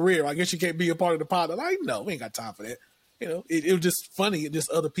your career. I guess you can't be a part of the pod. Like, no, we ain't got time for that. It was just funny. Just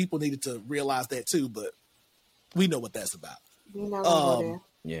other people needed to realize that too, but we know what that's about.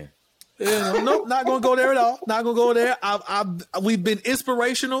 Yeah. Nope, not gonna go there at all. Not gonna go there. We've been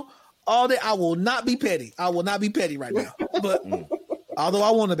inspirational all day. I will not be petty. I will not be petty right now. But although I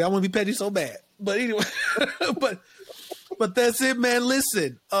want to be petty so bad. But anyway, but that's it, man.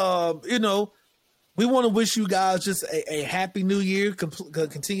 Listen, we want to wish you guys just a happy new year.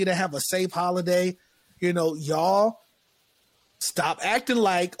 Continue to have a safe holiday. Y'all stop acting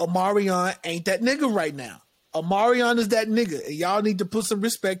like Omarion ain't that nigga right now. Omarion is that nigga, and y'all need to put some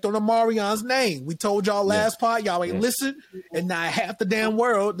respect on Omarion's name. We told y'all last part, y'all ain't listen, and now half the damn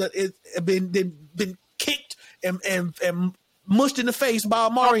world that it been kicked and mushed in the face by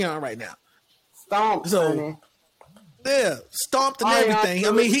Omarion right now. Stomped, honey. Yeah, stomped and everything.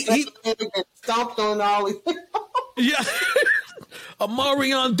 I mean, he stomped on all. Yeah.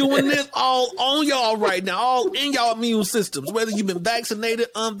 Omarion doing this all on y'all right now, all in y'all immune systems, whether you've been vaccinated,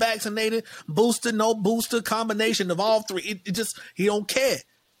 unvaccinated, booster, no booster, combination of all three. It just, he don't care.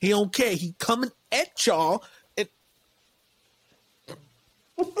 He don't care. He coming at y'all.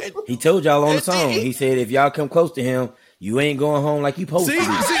 He told y'all on the song. He said, if y'all come close to him, you ain't going home like you supposed to be. See,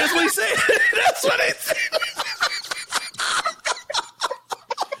 that's what he said. That's what he said.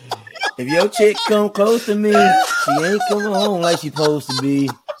 If your chick come close to me, she ain't coming home like she supposed to be.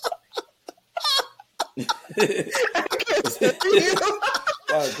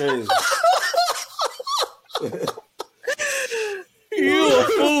 That's crazy. You a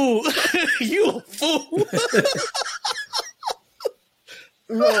fool. You a fool.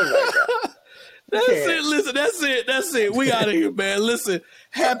 Oh my God. That's it. Listen, that's it. We out of here, man. Listen,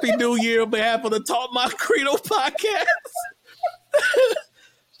 Happy New Year on behalf of the Talk My Credo podcast.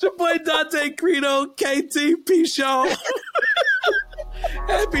 It's your boy Dante Credo, KTP Show.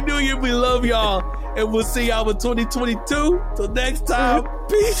 Happy New Year. We love y'all. And we'll see y'all in 2022. Till next time.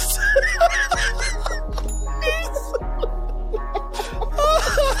 Peace.